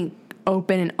having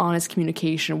open and honest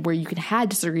communication where you can have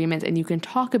disagreements and you can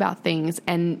talk about things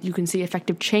and you can see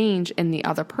effective change in the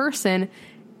other person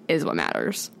is what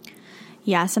matters.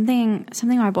 Yeah, something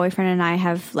my boyfriend and I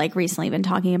have like recently been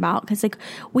talking about, because like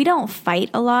we don't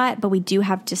fight a lot, but we do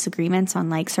have disagreements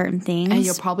on like certain things. And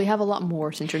you'll probably have a lot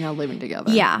more since you're now living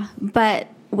together. Yeah, but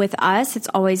with us, it's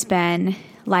always been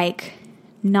like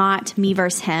not me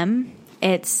versus him.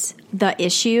 It's the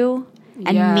issue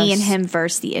and me and him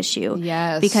versus the issue.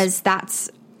 Yes. Because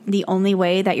that's the only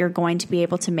way that you're going to be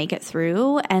able to make it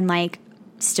through and like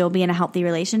still be in a healthy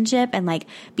relationship and like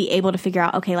be able to figure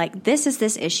out, okay, like this is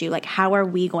this issue. Like how are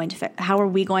we going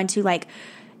to like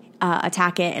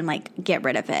attack it and like get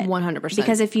rid of it? 100%.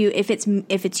 Because if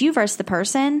it's you versus the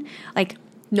person, like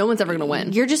no one's ever going to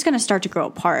win. You're just going to start to grow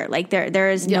apart. Like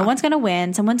there is no one's going to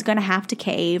win. Someone's going to have to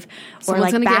cave or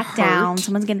like back down.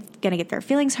 Someone's going to get their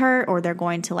feelings hurt, or they're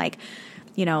going to like,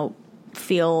 you know,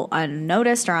 feel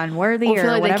unnoticed or unworthy or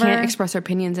feel like whatever. They can't express their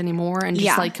opinions anymore and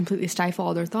just like completely stifle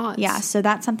all their thoughts. Yeah. So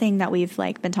that's something that we've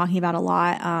like been talking about a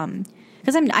lot.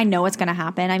 Because I know it's going to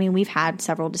happen. I mean, we've had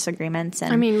several disagreements,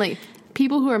 and I mean, like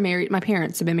people who are married. My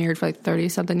parents have been married for like 30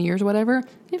 something years or whatever.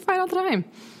 They fight all the time.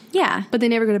 Yeah. But they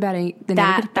never go to bed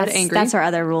angry. That's our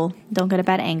other rule. Don't go to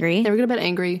bed angry. Never go to bed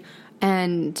angry.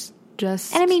 And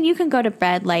I mean, you can go to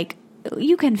bed like,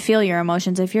 you can feel your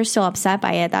emotions. If you're still upset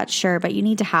by it, that's sure. But you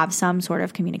need to have some sort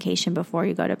of communication before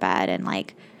you go to bed and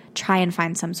like try and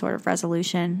find some sort of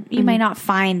resolution. You may not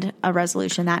find a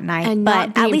resolution that night,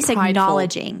 but at least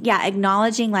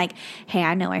acknowledging like, hey,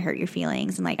 I know I hurt your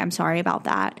feelings and like, I'm sorry about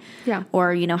that. Yeah.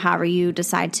 Or, you know, however you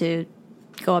decide to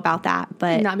go about that,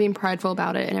 but not being prideful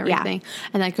about it and everything. Yeah.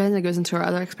 And that kind of goes into our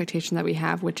other expectation that we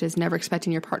have, which is never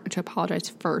expecting your partner to apologize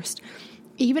first.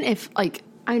 Even if like,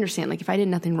 I understand, like if I did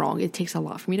nothing wrong, it takes a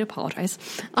lot for me to apologize.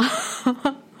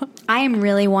 I am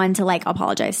really one to like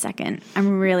apologize second.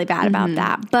 I'm really bad about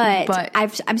that. But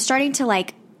I'm starting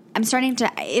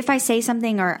to if I say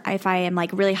something or if I am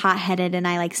like really hot headed and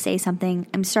I like say something,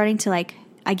 I'm starting to like,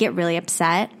 I get really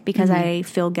upset because I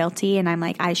feel guilty and I'm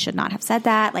like, I should not have said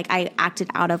that. Like I acted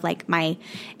out of like my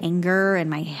anger and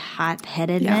my hot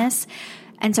headedness. Yeah.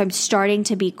 And so I'm starting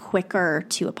to be quicker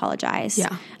to apologize.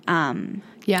 Yeah.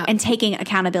 Yeah. And taking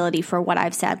accountability for what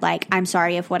I've said. Like, I'm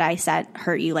sorry if what I said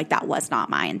hurt you. Like, that was not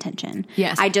my intention.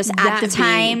 Yes. I just, at the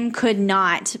time, could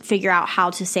not figure out how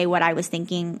to say what I was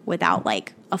thinking without,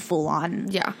 like, a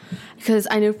full-on. Yeah. Because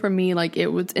I know for me, like,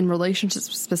 it was, in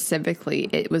relationships specifically,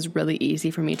 it was really easy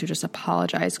for me to just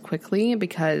apologize quickly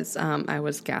because I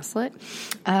was gaslit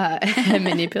and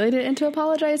manipulated into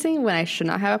apologizing when I should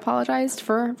not have apologized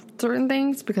for certain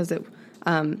things because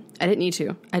I didn't need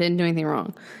to. I didn't do anything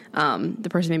wrong. The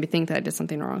person made me think that I did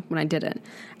something wrong when I didn't.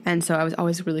 And so I was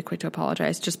always really quick to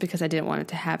apologize just because I didn't want it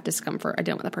to have discomfort. I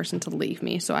didn't want the person to leave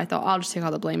me. So I thought I'll just take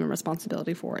all the blame and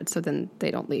responsibility for it so then they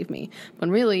don't leave me.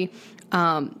 When really,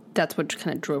 that's what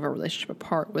kind of drove our relationship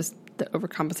apart was the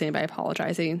overcompensating by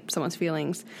apologizing someone's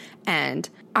feelings. And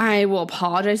I will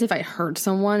apologize if I hurt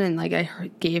someone and like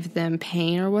I gave them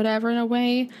pain or whatever in a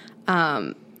way.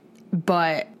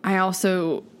 But I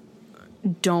also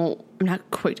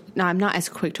I'm not as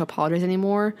quick to apologize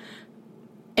anymore.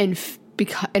 And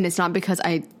it's not because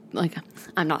I'm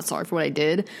not sorry for what I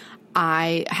did.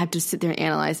 I have to sit there and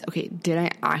analyze, okay, did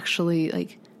I actually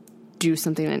like do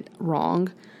something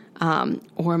wrong?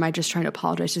 Or am I just trying to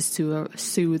apologize to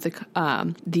soothe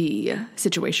the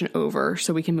situation over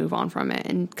so we can move on from it?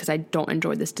 And because I don't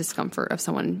enjoy this discomfort of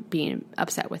someone being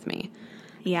upset with me.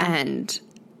 Yeah. And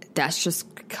that's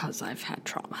just because I've had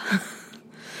trauma.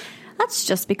 That's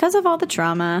just because of all the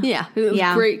trauma. Yeah.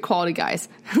 Great quality guys.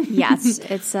 Yes.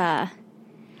 It's,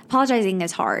 apologizing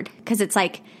is hard because it's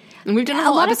like, and we've done a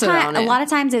whole episode on it. A lot of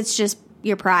times it's just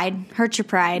your pride, hurts your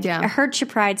pride. Yeah. It hurts your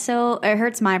pride. So it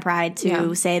hurts my pride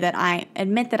to say that I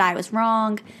admit that I was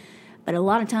wrong, but a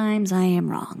lot of times I am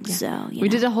wrong. Yeah. So we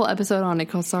did a whole episode on it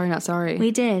called Sorry Not Sorry.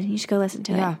 We did. You should go listen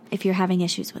to it if you're having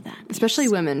issues with that. Especially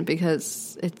women,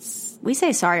 because we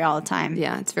say sorry all the time.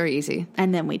 Yeah, it's very easy.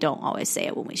 And then we don't always say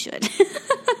it when we should.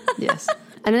 Yes.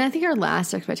 And then I think our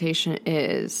last expectation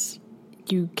is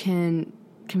you can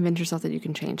convince yourself that you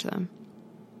can change them.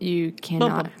 You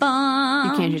cannot. You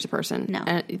can't change a person. No.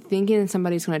 And thinking that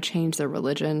somebody's going to change their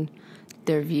religion,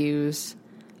 their views,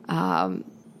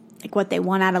 like what they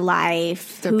want out of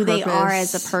life, who they are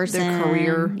as a person, their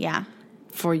career. Yeah.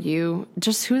 For you,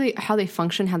 just how they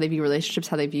function, how they view relationships,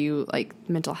 how they view like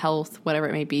mental health, whatever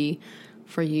it may be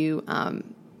for you.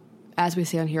 As we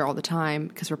say on here all the time,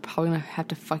 because we're probably going to have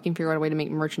to fucking figure out a way to make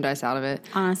merchandise out of it.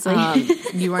 Honestly.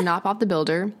 You are not Bob the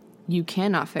Builder. You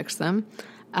cannot fix them.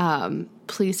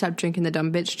 Please stop drinking the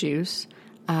dumb bitch juice.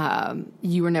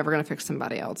 You are never going to fix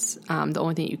somebody else. The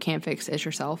only thing you can fix is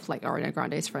yourself, like Ariana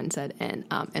Grande's friend said, and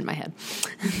in my head.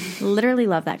 Literally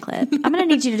love that clip. I'm going to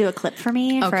need you to do a clip for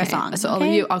me for a song. So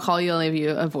okay? I'll call you, I'll leave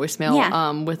you a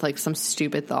voicemail with like some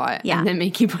stupid thought and then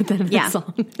make you put that in the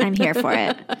song. I'm here for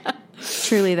it.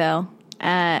 Truly though.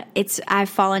 I've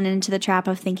fallen into the trap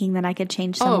of thinking that I could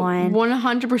change someone.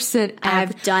 100%.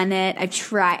 I've done it. I've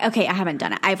tried. Okay, I haven't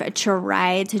done it. I've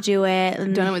tried to do it.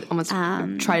 I've done it with almost,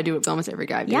 try to do it with almost every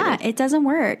guy. Yeah, it doesn't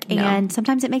work. No. And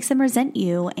sometimes it makes them resent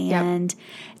you and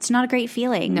it's not a great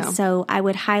feeling. No. So I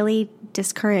would highly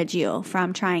discourage you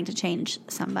from trying to change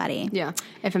somebody. Yeah.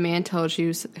 If a man tells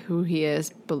you who he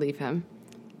is, believe him.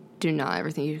 Do not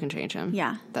ever think you can change him.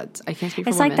 Yeah. I can't speak for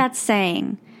It's women. like that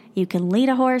saying, you can lead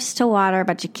a horse to water,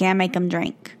 but you can't make them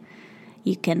drink.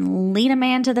 You can lead a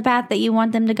man to the path that you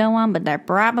want them to go on, but they're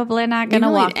probably not going to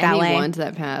walk that way. Anyone to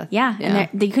that path. Yeah.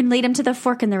 And you can lead them to the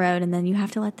fork in the road, and then you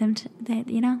have to let them,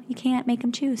 you can't make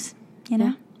them choose,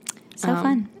 Yeah. So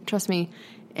fun. Trust me,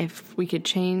 if we could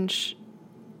change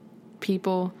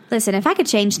people. Listen, if I could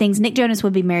change things, Nick Jonas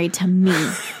would be married to me.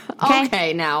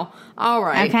 Okay, now. All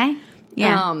right. Okay.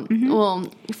 Yeah.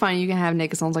 Well, fine. You can have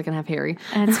Nick as long as I can have Harry.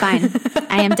 That's fine.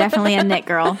 I am definitely a Nick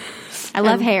girl. I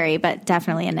love Harry, but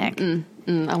definitely a Nick.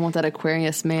 I want that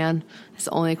Aquarius man. It's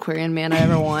the only Aquarian man I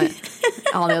ever want.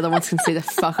 All the other ones can stay the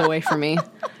fuck away from me.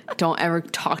 Don't ever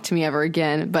talk to me ever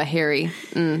again. But Harry.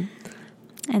 And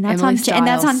that's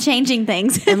on changing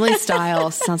things. Emily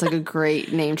Stiles sounds like a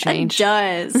great name change. It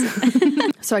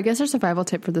does. So I guess our survival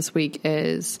tip for this week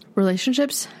is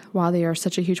relationships, while they are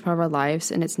such a huge part of our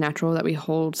lives, and it's natural that we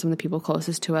hold some of the people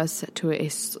closest to us to a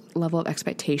level of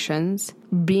expectations,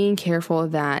 being careful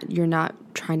that you're not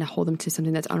trying to hold them to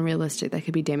something that's unrealistic that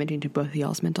could be damaging to both of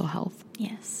y'all's mental health.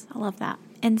 Yes, I love that.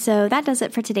 And so that does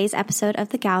it for today's episode of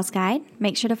The Gals Guide.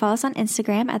 Make sure to follow us on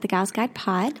Instagram at The Gals Guide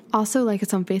Pod. Also like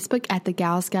us on Facebook at The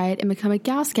Gals Guide and become a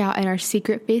Gal Scout in our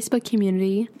secret Facebook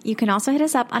community. You can also hit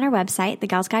us up on our website,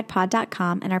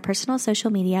 thegalsguidepod.com, and our personal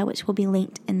social media, which will be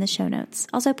linked in the show notes.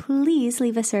 Also, please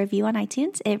leave us a review on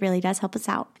iTunes. It really does help us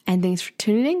out. And thanks for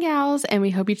tuning in, gals, and we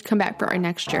hope you come back for our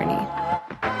next journey.